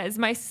he says,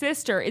 my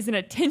sister is an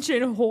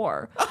attention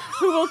whore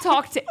who will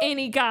talk to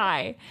any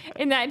guy,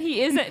 and that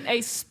he isn't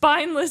a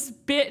spineless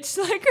bitch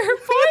like her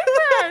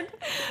boyfriend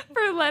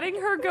for letting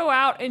her go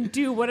out and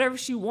do whatever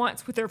she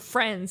wants with her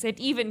friends and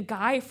even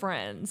guy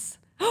friends.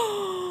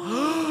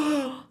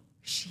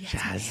 She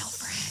has male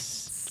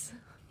friends.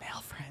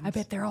 Male friends. I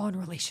bet they're all in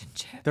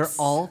relationships. They're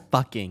all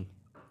fucking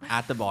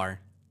at the bar.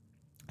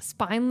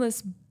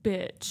 Spineless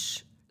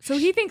bitch. So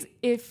he thinks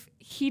if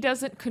he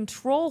doesn't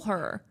control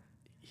her,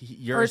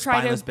 you're a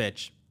spineless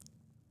bitch.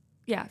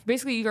 Yeah,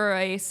 basically you're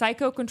a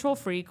psycho control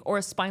freak or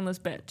a spineless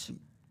bitch.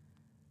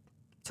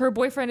 So her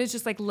boyfriend is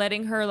just like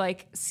letting her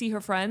like see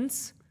her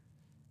friends,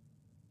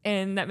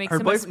 and that makes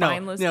him a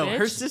spineless bitch. No,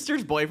 her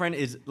sister's boyfriend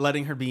is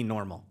letting her be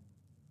normal.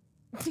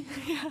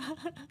 Yeah.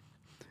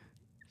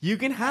 You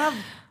can have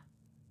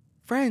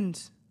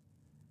friends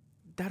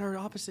that are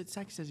opposite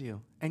sex as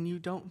you, and you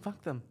don't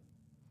fuck them.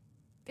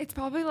 It's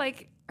probably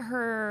like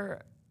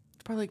her.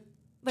 It's probably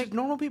like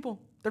normal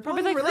people. They're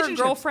probably like her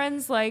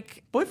girlfriends,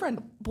 like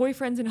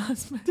boyfriends and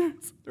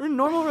husbands. They're in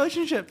normal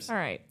relationships. All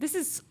right, this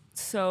is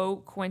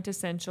so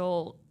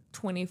quintessential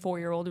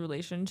 24-year-old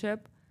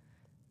relationship.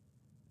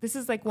 This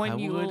is like one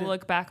you will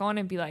look back on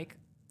and be like,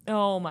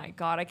 "Oh my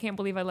god, I can't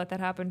believe I let that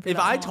happen." If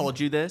I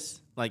told you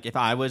this, like if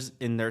I was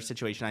in their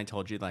situation, I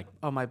told you like,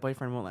 "Oh, my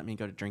boyfriend won't let me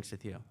go to drinks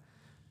with you."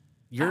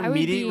 Your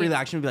immediate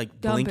reaction would be like,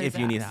 "Blink if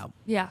you need help."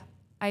 Yeah,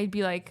 I'd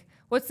be like.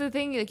 What's the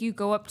thing? Like you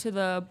go up to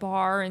the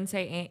bar and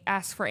say,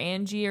 ask for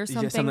Angie or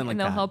something, and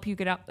they'll help you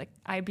get out. Like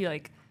I'd be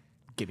like,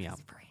 get me out.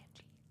 For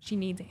Angie. She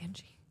needs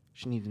Angie.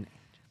 She needs an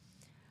Angie.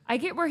 I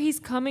get where he's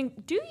coming.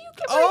 Do you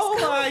get where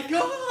he's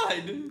coming? Oh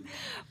my god!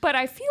 But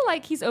I feel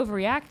like he's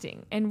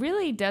overreacting and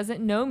really doesn't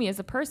know me as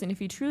a person if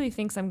he truly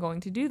thinks I'm going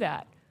to do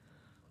that.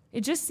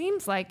 It just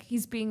seems like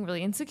he's being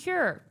really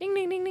insecure. Ding,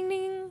 ding, ding, ding,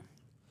 ding.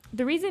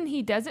 The reason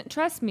he doesn't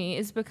trust me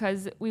is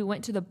because we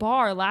went to the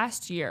bar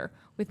last year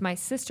with my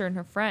sister and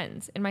her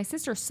friends, and my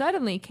sister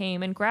suddenly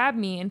came and grabbed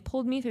me and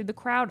pulled me through the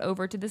crowd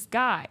over to this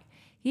guy.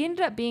 He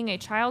ended up being a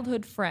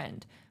childhood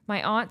friend,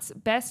 my aunt's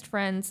best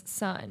friend's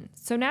son.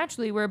 So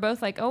naturally, we're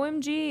both like,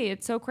 OMG,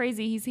 it's so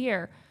crazy he's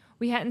here.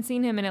 We hadn't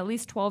seen him in at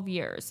least 12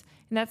 years,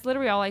 and that's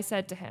literally all I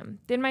said to him.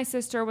 Then my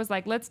sister was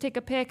like, let's take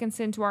a pic and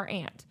send to our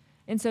aunt.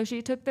 And so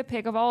she took the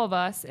pic of all of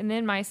us, and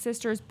then my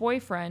sister's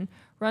boyfriend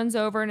runs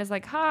over and is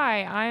like,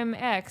 hi, I'm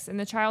X, and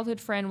the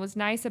childhood friend was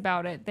nice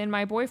about it. Then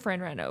my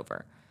boyfriend ran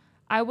over.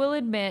 I will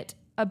admit,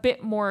 a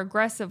bit more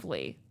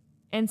aggressively,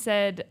 and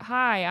said,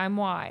 hi, I'm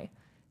Y.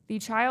 The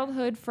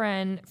childhood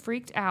friend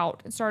freaked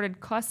out and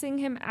started cussing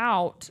him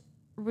out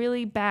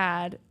really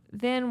bad,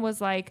 then was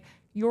like,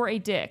 you're a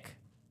dick.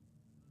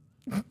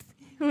 It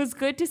was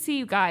good to see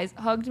you guys.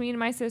 Hugged me and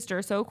my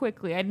sister so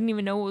quickly, I didn't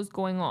even know what was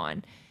going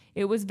on.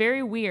 It was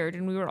very weird,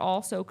 and we were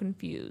all so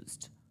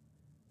confused.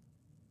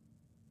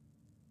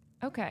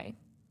 Okay.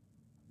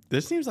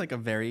 This seems like a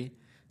very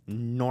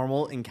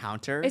normal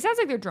encounter. It sounds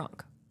like they're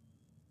drunk.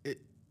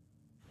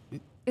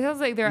 It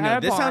sounds like they're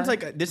at a bar.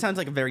 This sounds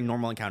like a very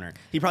normal encounter.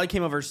 He probably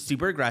came over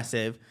super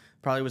aggressive.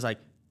 Probably was like.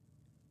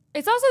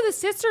 It's also the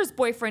sister's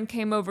boyfriend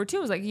came over too.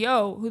 It was like,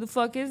 yo, who the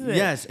fuck is this?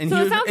 Yes, and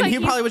he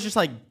probably was just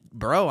like,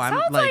 bro, I'm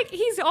sounds like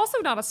he's also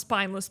not a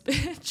spineless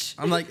bitch.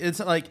 I'm like, it's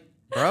like,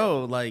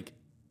 bro, like,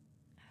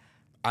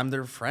 I'm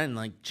their friend.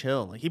 Like,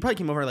 chill. Like, he probably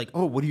came over like,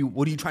 oh, what are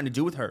you trying to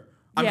do with her?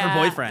 I'm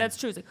her boyfriend. That's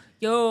true. It's like,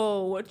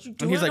 yo, what you doing?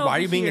 And he's like, why are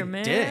you being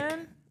a dick?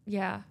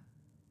 Yeah.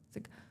 It's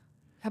like,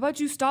 how about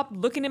you stop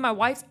looking in my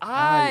wife's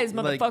eyes,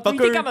 motherfucker? Like, you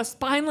think I'm a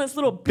spineless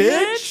little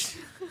bitch?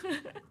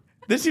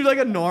 This seems like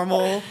a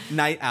normal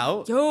night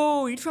out.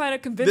 Yo, you trying to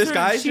convince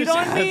her to cheat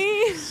on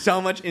me?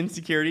 So much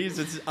insecurities,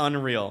 it's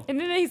unreal. And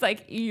then he's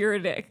like, "You're a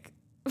dick."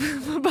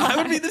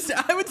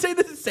 I would say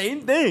the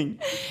same thing.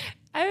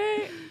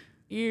 I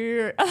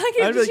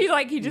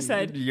like he just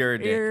said, "You're a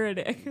dick." You're a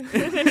dick.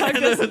 And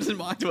then just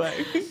walked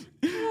away.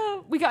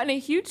 We got in a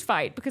huge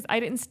fight because I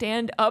didn't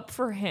stand up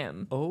for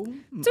him. Oh,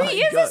 so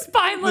he is a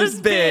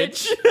spineless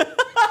bitch.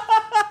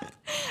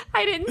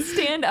 I didn't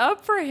stand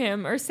up for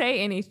him or say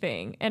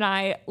anything, and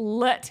I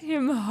let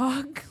him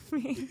hug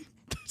me.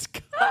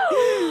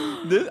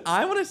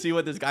 I want to see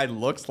what this guy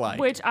looks like.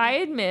 Which I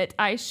admit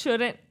I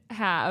shouldn't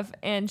have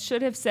and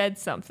should have said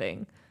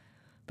something.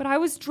 But I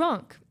was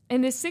drunk,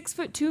 and this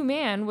 6'2"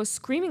 man was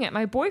screaming at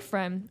my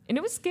boyfriend, and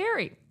it was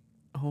scary.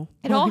 Oh,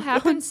 it all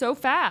happened so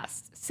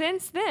fast.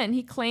 Since then,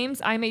 he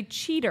claims I'm a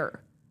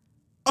cheater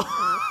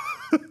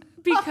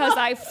because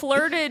I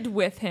flirted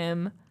with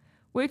him,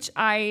 which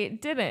I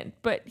didn't,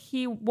 but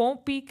he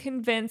won't be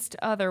convinced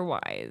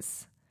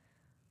otherwise.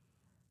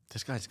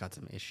 This guy's got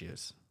some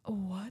issues.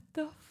 What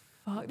the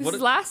fuck? This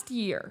is last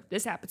year.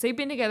 This happened. They've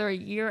been together a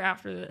year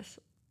after this.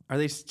 Are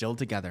they still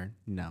together?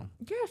 No.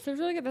 Yes, they're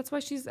really good. That's why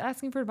she's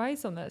asking for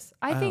advice on this.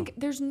 I think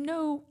there's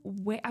no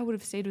way I would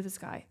have stayed with this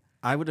guy.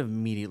 I would have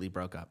immediately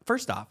broke up.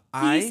 First off,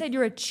 he said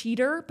you're a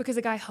cheater because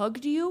a guy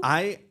hugged you?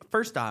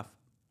 First off,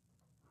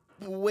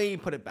 way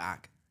put it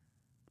back.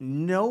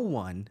 No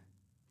one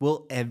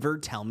will ever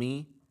tell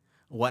me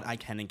what I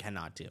can and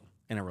cannot do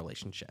in a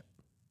relationship.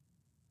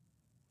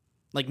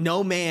 Like,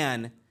 no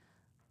man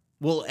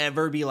will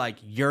ever be like,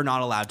 you're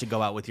not allowed to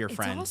go out with your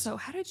friends. Also,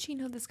 how did she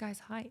know this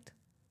guy's height?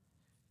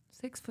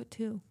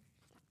 6'2".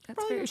 That's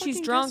Probably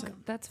she's drunk. guessing.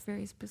 That's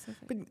very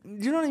specific. But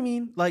you know what I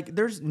mean? Like,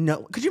 there's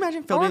no. Could you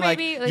imagine Phil being like,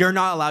 like, you're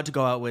not allowed to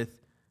go out with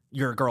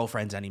your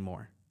girlfriends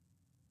anymore?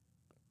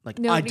 Like,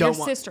 no, I don't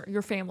your sister,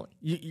 your family.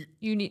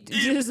 You need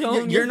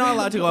to you're not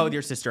allowed to go out with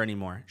your sister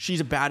anymore.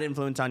 She's a bad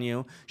influence on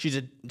you.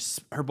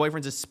 Her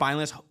boyfriend's a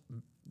spineless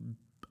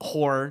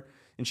whore,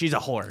 and she's a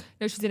whore.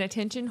 No, she's an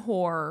attention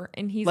whore,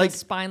 and he's a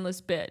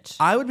spineless bitch.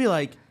 I would be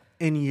like,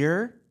 and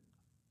your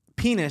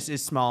penis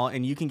is small,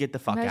 and you can get the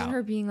fuck out. Imagine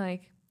her being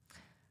like,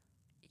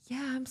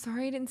 yeah, I'm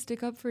sorry I didn't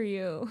stick up for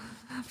you.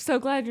 I'm so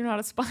glad you're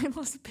not a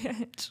spineless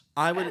bitch.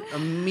 I would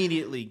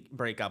immediately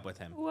break up with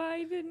him.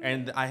 Why didn't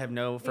And I have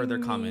no further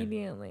comment.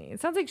 Immediately.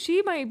 It sounds like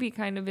she might be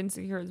kind of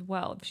insecure as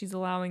well if she's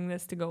allowing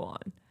this to go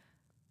on.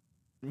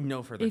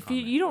 No further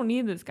comment. You don't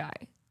need this guy.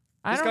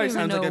 I don't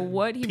even know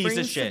what he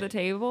brings to the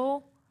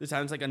table. This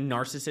sounds like a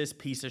narcissist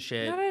piece of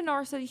shit. Not a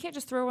narcissist. You can't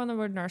just throw on the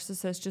word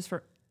narcissist just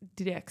for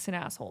dicks and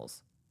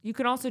assholes. You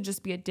can also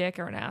just be a dick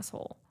or an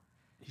asshole.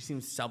 He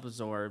seems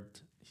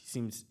self-absorbed. He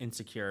seems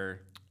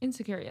insecure.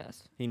 Insecure,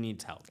 yes. He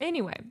needs help.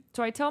 Anyway,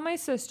 so I tell my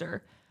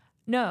sister,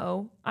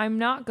 no, I'm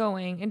not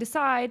going, and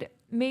decide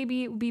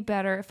maybe it would be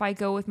better if I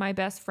go with my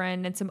best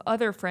friend and some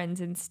other friends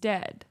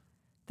instead.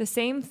 The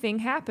same thing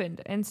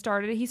happened, and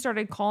he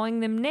started calling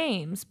them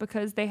names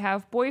because they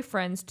have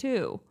boyfriends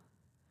too.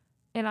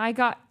 And I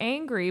got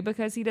angry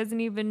because he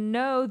doesn't even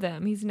know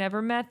them. He's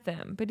never met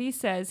them. But he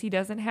says he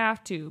doesn't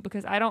have to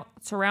because I don't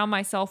surround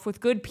myself with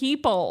good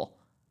people.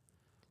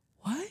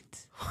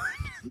 What?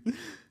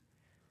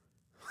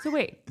 So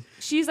wait,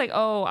 she's like,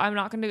 oh, I'm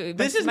not going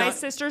to. My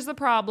sister's the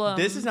problem.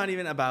 This is not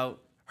even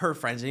about her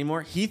friends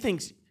anymore. He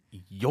thinks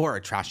you're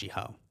a trashy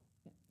hoe.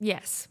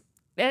 Yes.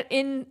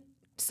 In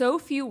so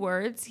few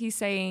words, he's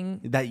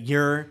saying that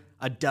you're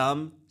a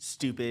dumb,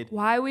 stupid.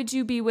 Why would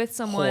you be with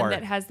someone whore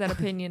that has that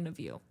opinion of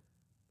you?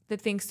 That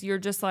thinks you're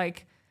just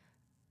like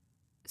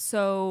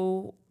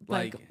so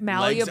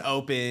malleable, legs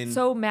open,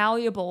 so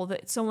malleable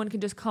that someone can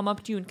just come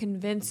up to you and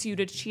convince you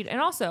to cheat. And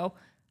also,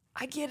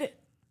 I get it.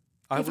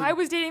 If I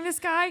was dating this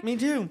guy, me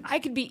too, I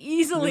could be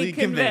easily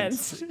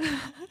convinced.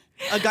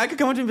 A guy could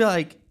come up to me and be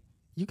like,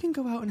 "You can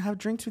go out and have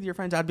drinks with your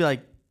friends." I'd be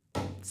like,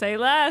 "Say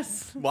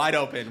less." Wide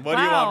open. What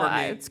do you want from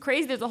me? It's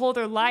crazy. There's a whole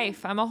other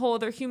life. I'm a whole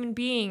other human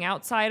being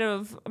outside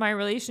of my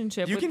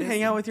relationship. You can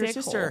hang out with your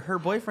sister. Her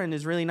boyfriend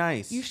is really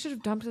nice. You should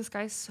have dumped this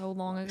guy so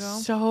long ago.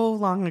 So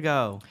long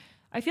ago.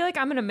 I feel like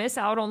I'm going to miss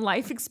out on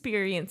life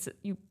experience.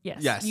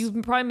 Yes.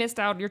 You've probably missed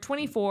out. You're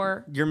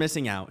 24. You're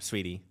missing out,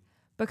 sweetie.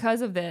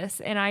 Because of this.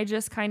 And I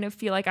just kind of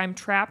feel like I'm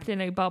trapped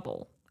in a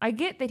bubble. I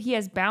get that he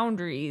has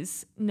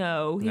boundaries.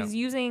 No, he's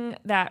using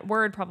that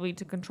word probably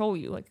to control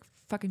you, like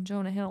fucking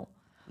Jonah Hill.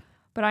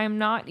 But I am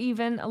not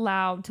even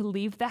allowed to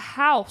leave the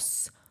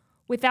house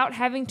without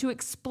having to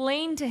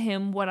explain to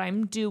him what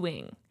I'm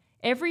doing.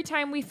 Every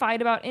time we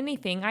fight about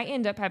anything, I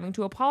end up having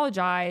to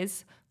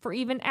apologize for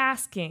even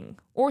asking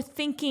or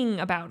thinking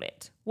about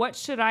it. What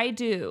should I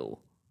do?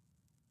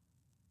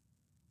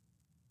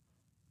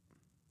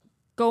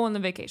 Go on the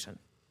vacation.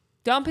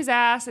 Dump his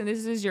ass, and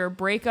this is your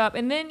breakup.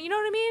 And then, you know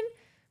what I mean?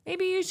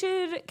 Maybe you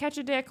should catch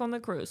a dick on the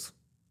cruise.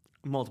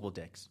 Multiple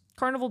dicks.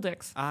 Carnival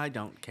dicks. I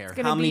don't care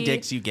how many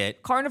dicks you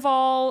get.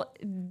 Carnival.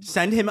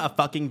 Send him a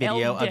fucking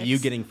video of you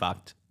getting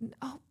fucked.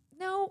 Oh,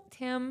 no,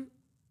 Tim.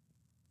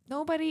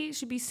 Nobody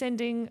should be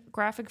sending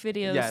graphic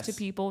videos to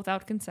people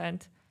without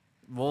consent.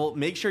 Well,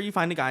 make sure you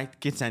find a guy,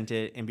 consent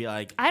it, and be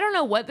like... I don't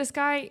know what this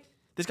guy...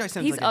 This guy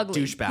sounds like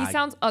ugly. A douchebag. He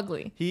sounds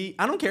ugly.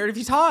 I don't care if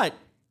he's hot.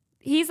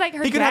 He's like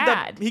her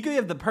dad. He could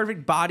have the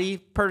perfect body,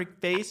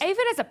 perfect face.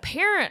 Even as a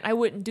parent, I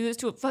wouldn't do this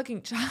to a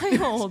fucking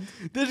child.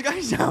 This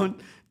guy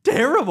sounds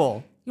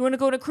terrible. You want to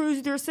go on a cruise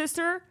with your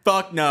sister?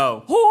 Fuck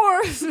no.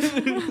 Horse.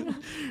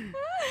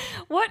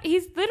 What?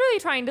 He's literally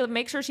trying to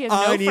make sure she has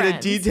no friends. I need a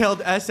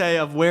detailed essay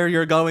of where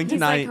you're going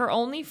tonight. He's like her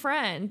only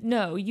friend.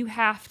 No, you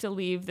have to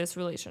leave this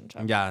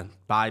relationship. Yeah.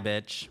 Bye,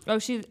 bitch. Oh,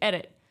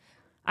 edit.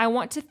 I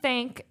want to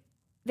thank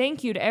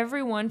Thank you to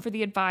everyone for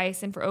the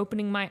advice and for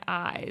opening my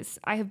eyes.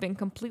 I have been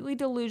completely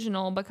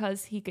delusional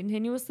because he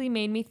continuously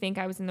made me think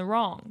I was in the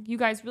wrong. You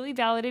guys really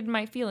validated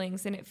my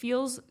feelings, and it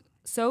feels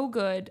so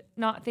good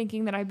not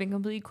thinking that I've been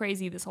completely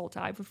crazy this whole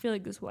time for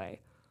feeling this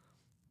way.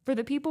 For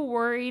the people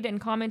worried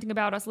and commenting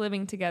about us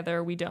living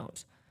together, we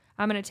don't.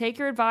 I'm going to take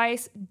your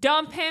advice,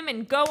 dump him,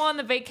 and go on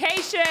the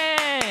vacation.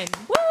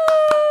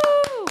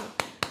 Woo!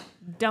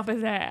 Dump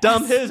his ass.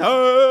 Dump his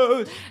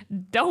hose.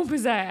 Dump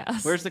his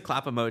ass. Where's the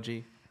clap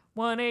emoji?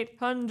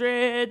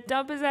 1-800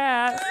 dump his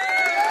ass.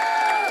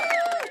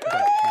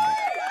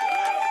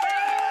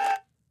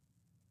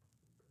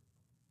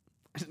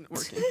 Isn't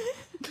working.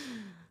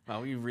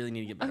 Wow, we really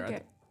need to get better at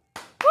it.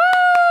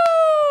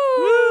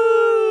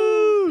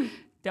 Woo!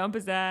 Dump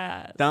his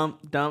ass. Dump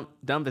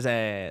his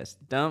ass.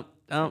 Dump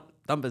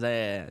his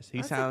ass. He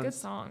That's sounds a good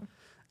song.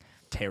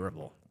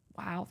 Terrible.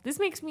 Wow, this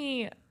makes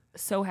me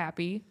so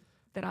happy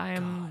that I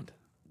am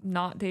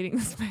not dating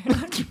this man.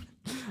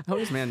 Oh,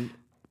 this man.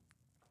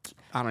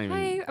 I don't even.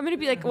 Hi, I'm gonna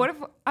be like, what if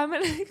I'm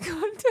gonna go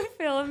up to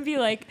Phil and be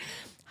like,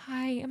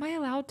 hi, am I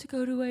allowed to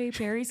go to a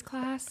Barry's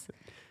class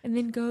and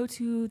then go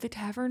to the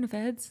Tavern of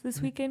Eds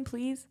this weekend,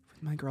 please?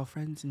 With my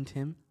girlfriends and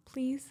Tim.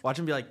 Please. Watch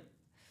him be like,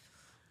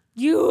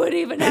 you would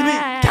even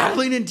have.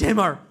 Kathleen and Tim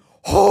are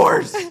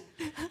whores.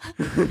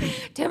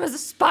 Tim is a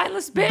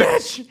spineless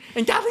bitch.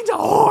 And Kathleen's a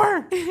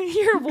whore.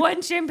 You're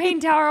one champagne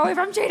tower away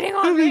from cheating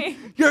on me.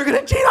 You're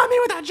gonna cheat on me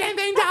with that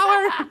champagne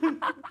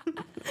tower.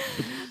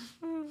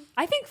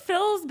 I think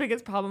Phil's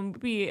biggest problem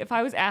would be if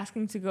I was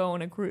asking to go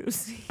on a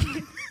cruise.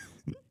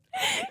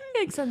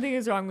 Like, something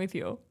is wrong with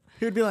you.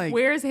 He would be like,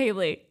 where's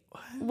Haylee?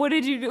 What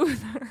did you do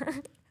with her?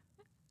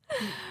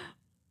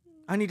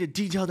 I need a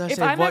detailed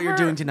essay of what you're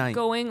doing tonight.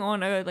 Going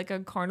on a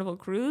carnival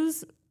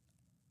cruise,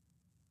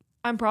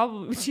 I'm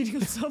probably cheating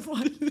on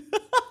someone.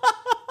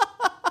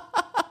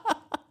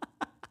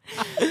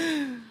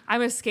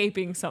 I'm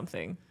escaping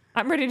something.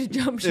 I'm ready to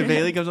jump ship. If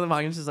Haylee comes on the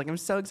podcast and says, like, I'm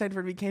so excited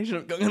for vacation.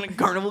 I'm going on a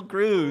carnival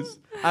cruise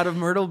out of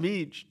Myrtle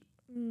Beach.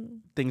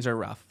 Things are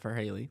rough for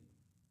Haylee.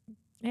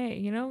 Hey,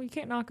 you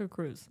can't knock a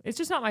cruise. It's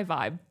just not my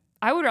vibe.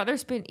 I would rather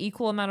spend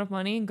equal amount of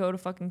money and go to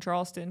fucking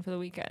Charleston for the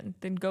weekend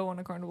than go on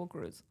a carnival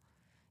cruise.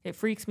 It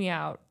freaks me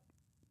out.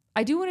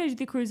 I do want to do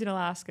the cruise in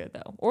Alaska,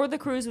 though. Or the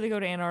cruise where they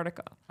go to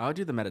Antarctica. I would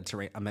do the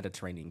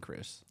Mediterranean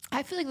cruise.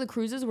 I feel like the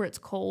cruises where it's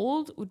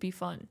cold would be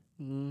fun.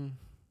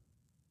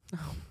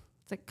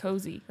 It's like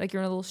cozy. Like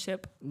you're in a little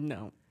ship.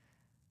 No.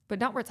 But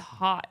not where it's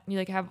hot.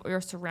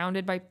 You're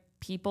surrounded by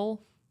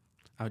people.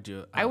 I would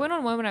do it. I went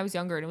on one when I was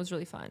younger and it was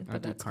really fun.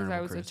 But that's because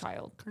I was a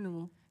child.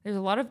 Carnival. There's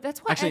a lot of... That's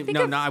why Actually,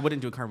 no, I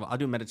wouldn't do a carnival. I'll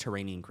do a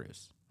Mediterranean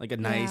cruise. Like a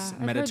nice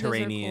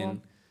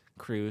Mediterranean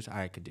cruise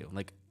I could do.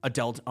 Like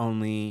adult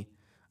only,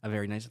 a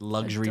very nice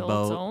luxury boat.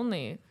 Adults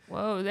only.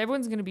 Whoa,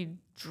 everyone's going to be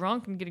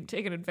drunk and getting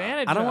taken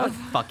advantage of. I don't want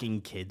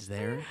fucking kids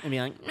there. I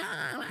mean, like...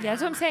 Yeah,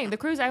 that's what I'm saying. The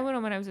cruise I went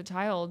on when I was a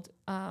child,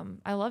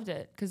 I loved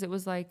it because it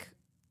was like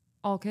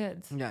all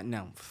kids. Yeah,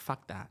 no,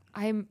 fuck that.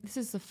 This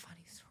is a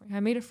funny story. I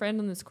made a friend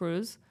on this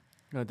cruise.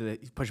 Oh, did they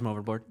push him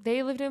overboard?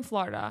 They lived in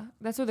Florida.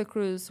 That's where the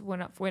cruise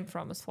went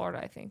from, was Florida,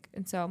 I think.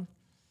 And so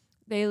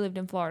they lived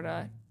in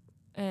Florida.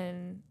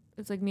 And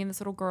it's like me and this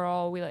little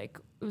girl. It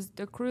was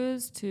the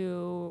cruise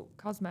to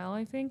Cozumel,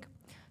 I think.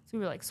 So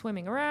we were like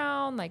swimming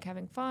around, like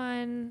having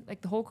fun.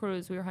 Like the whole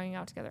cruise, we were hanging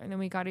out together. And then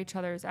we got each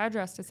other's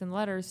address to send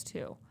letters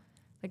to.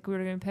 Like we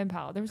were doing pen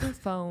pal. There was no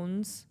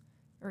phones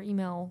or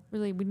email.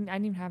 Really, I didn't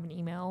even have an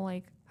email.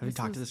 Like, have you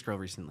talked to this girl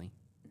recently?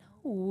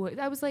 No,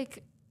 I was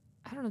like,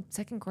 I don't know,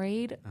 second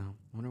grade. Oh, I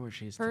wonder where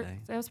she is today.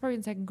 I was probably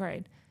in second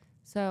grade.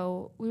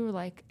 So we were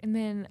like, and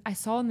then I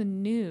saw in the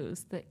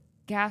news that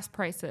gas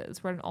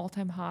prices were at an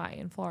all-time high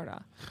in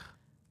Florida.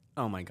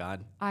 Oh my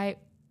God. I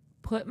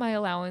put my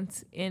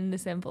allowance in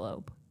this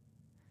envelope.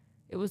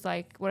 It was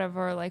like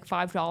whatever, like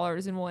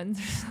 $5 in ones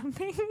or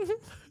something.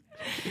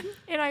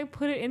 And I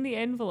put it in the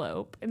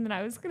envelope and then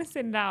I was going to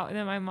send it out. And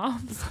then my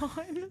mom saw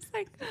it and was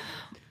like,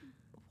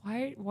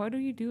 what are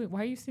you doing?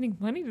 Why are you sending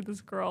money to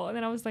this girl? And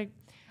then I was like,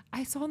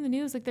 I saw in the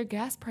news, like their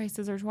gas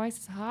prices are twice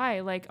as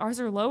high. Like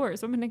ours are lower.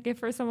 So I'm going to give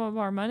her some of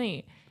our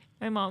money.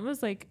 My mom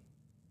was like,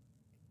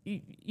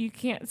 you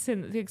can't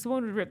send, like,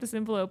 someone would rip this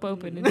envelope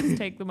open and just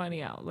take the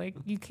money out. Like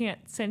you can't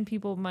send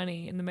people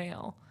money in the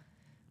mail.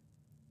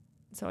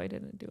 So I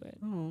didn't do it.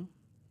 Oh.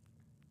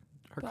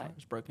 Her car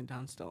was broken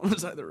down still on the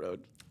side of the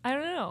road. I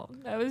don't know.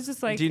 I was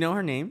just like. Do you know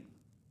her name?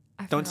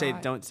 Don't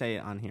forgot. say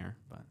it on here,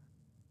 but.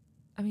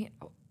 I mean,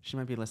 she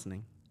might be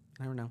listening.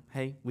 I don't know.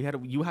 Hey,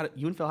 you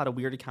and Phil had a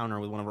weird encounter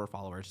with one of our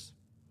followers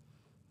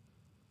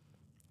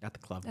at the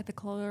club.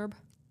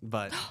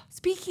 But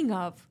speaking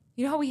of,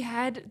 you know how we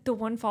had the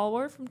one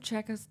follower from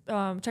Czech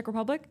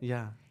Republic?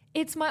 Yeah.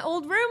 It's my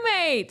old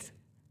roommate,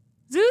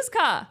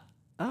 Zuzka.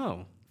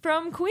 Oh.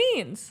 From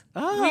Queens.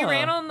 Oh. We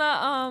ran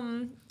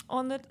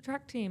on the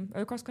track team,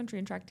 or cross country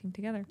and track team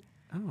together.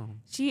 Oh.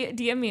 She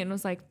DM'd me and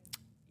was like,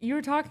 you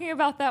were talking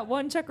about that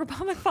one Czech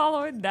Republic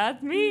follower.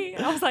 That's me.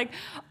 And I was like,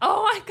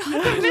 oh my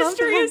God, the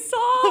mystery is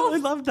solved. I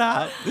love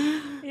that.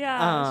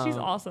 Yeah, she's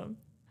awesome.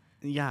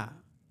 Yeah.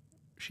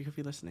 She could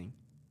be listening.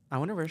 I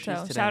wonder where she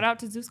is today. Shout out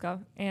to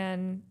Zuzka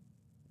and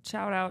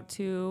shout out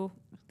to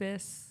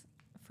this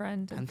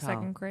friend of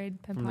second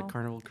grade, Pen from Pal. the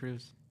Carnival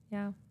Cruise.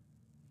 Yeah.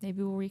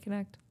 Maybe we'll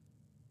reconnect.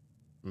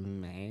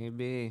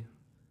 Maybe.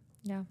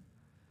 Yeah.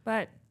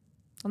 But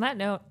on that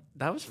note.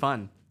 That was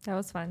fun. That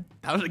was fun.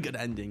 That was a good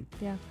ending.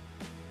 Yeah.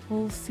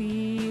 We'll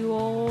see you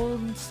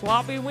old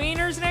sloppy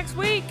wieners next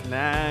week.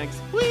 Next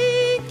week.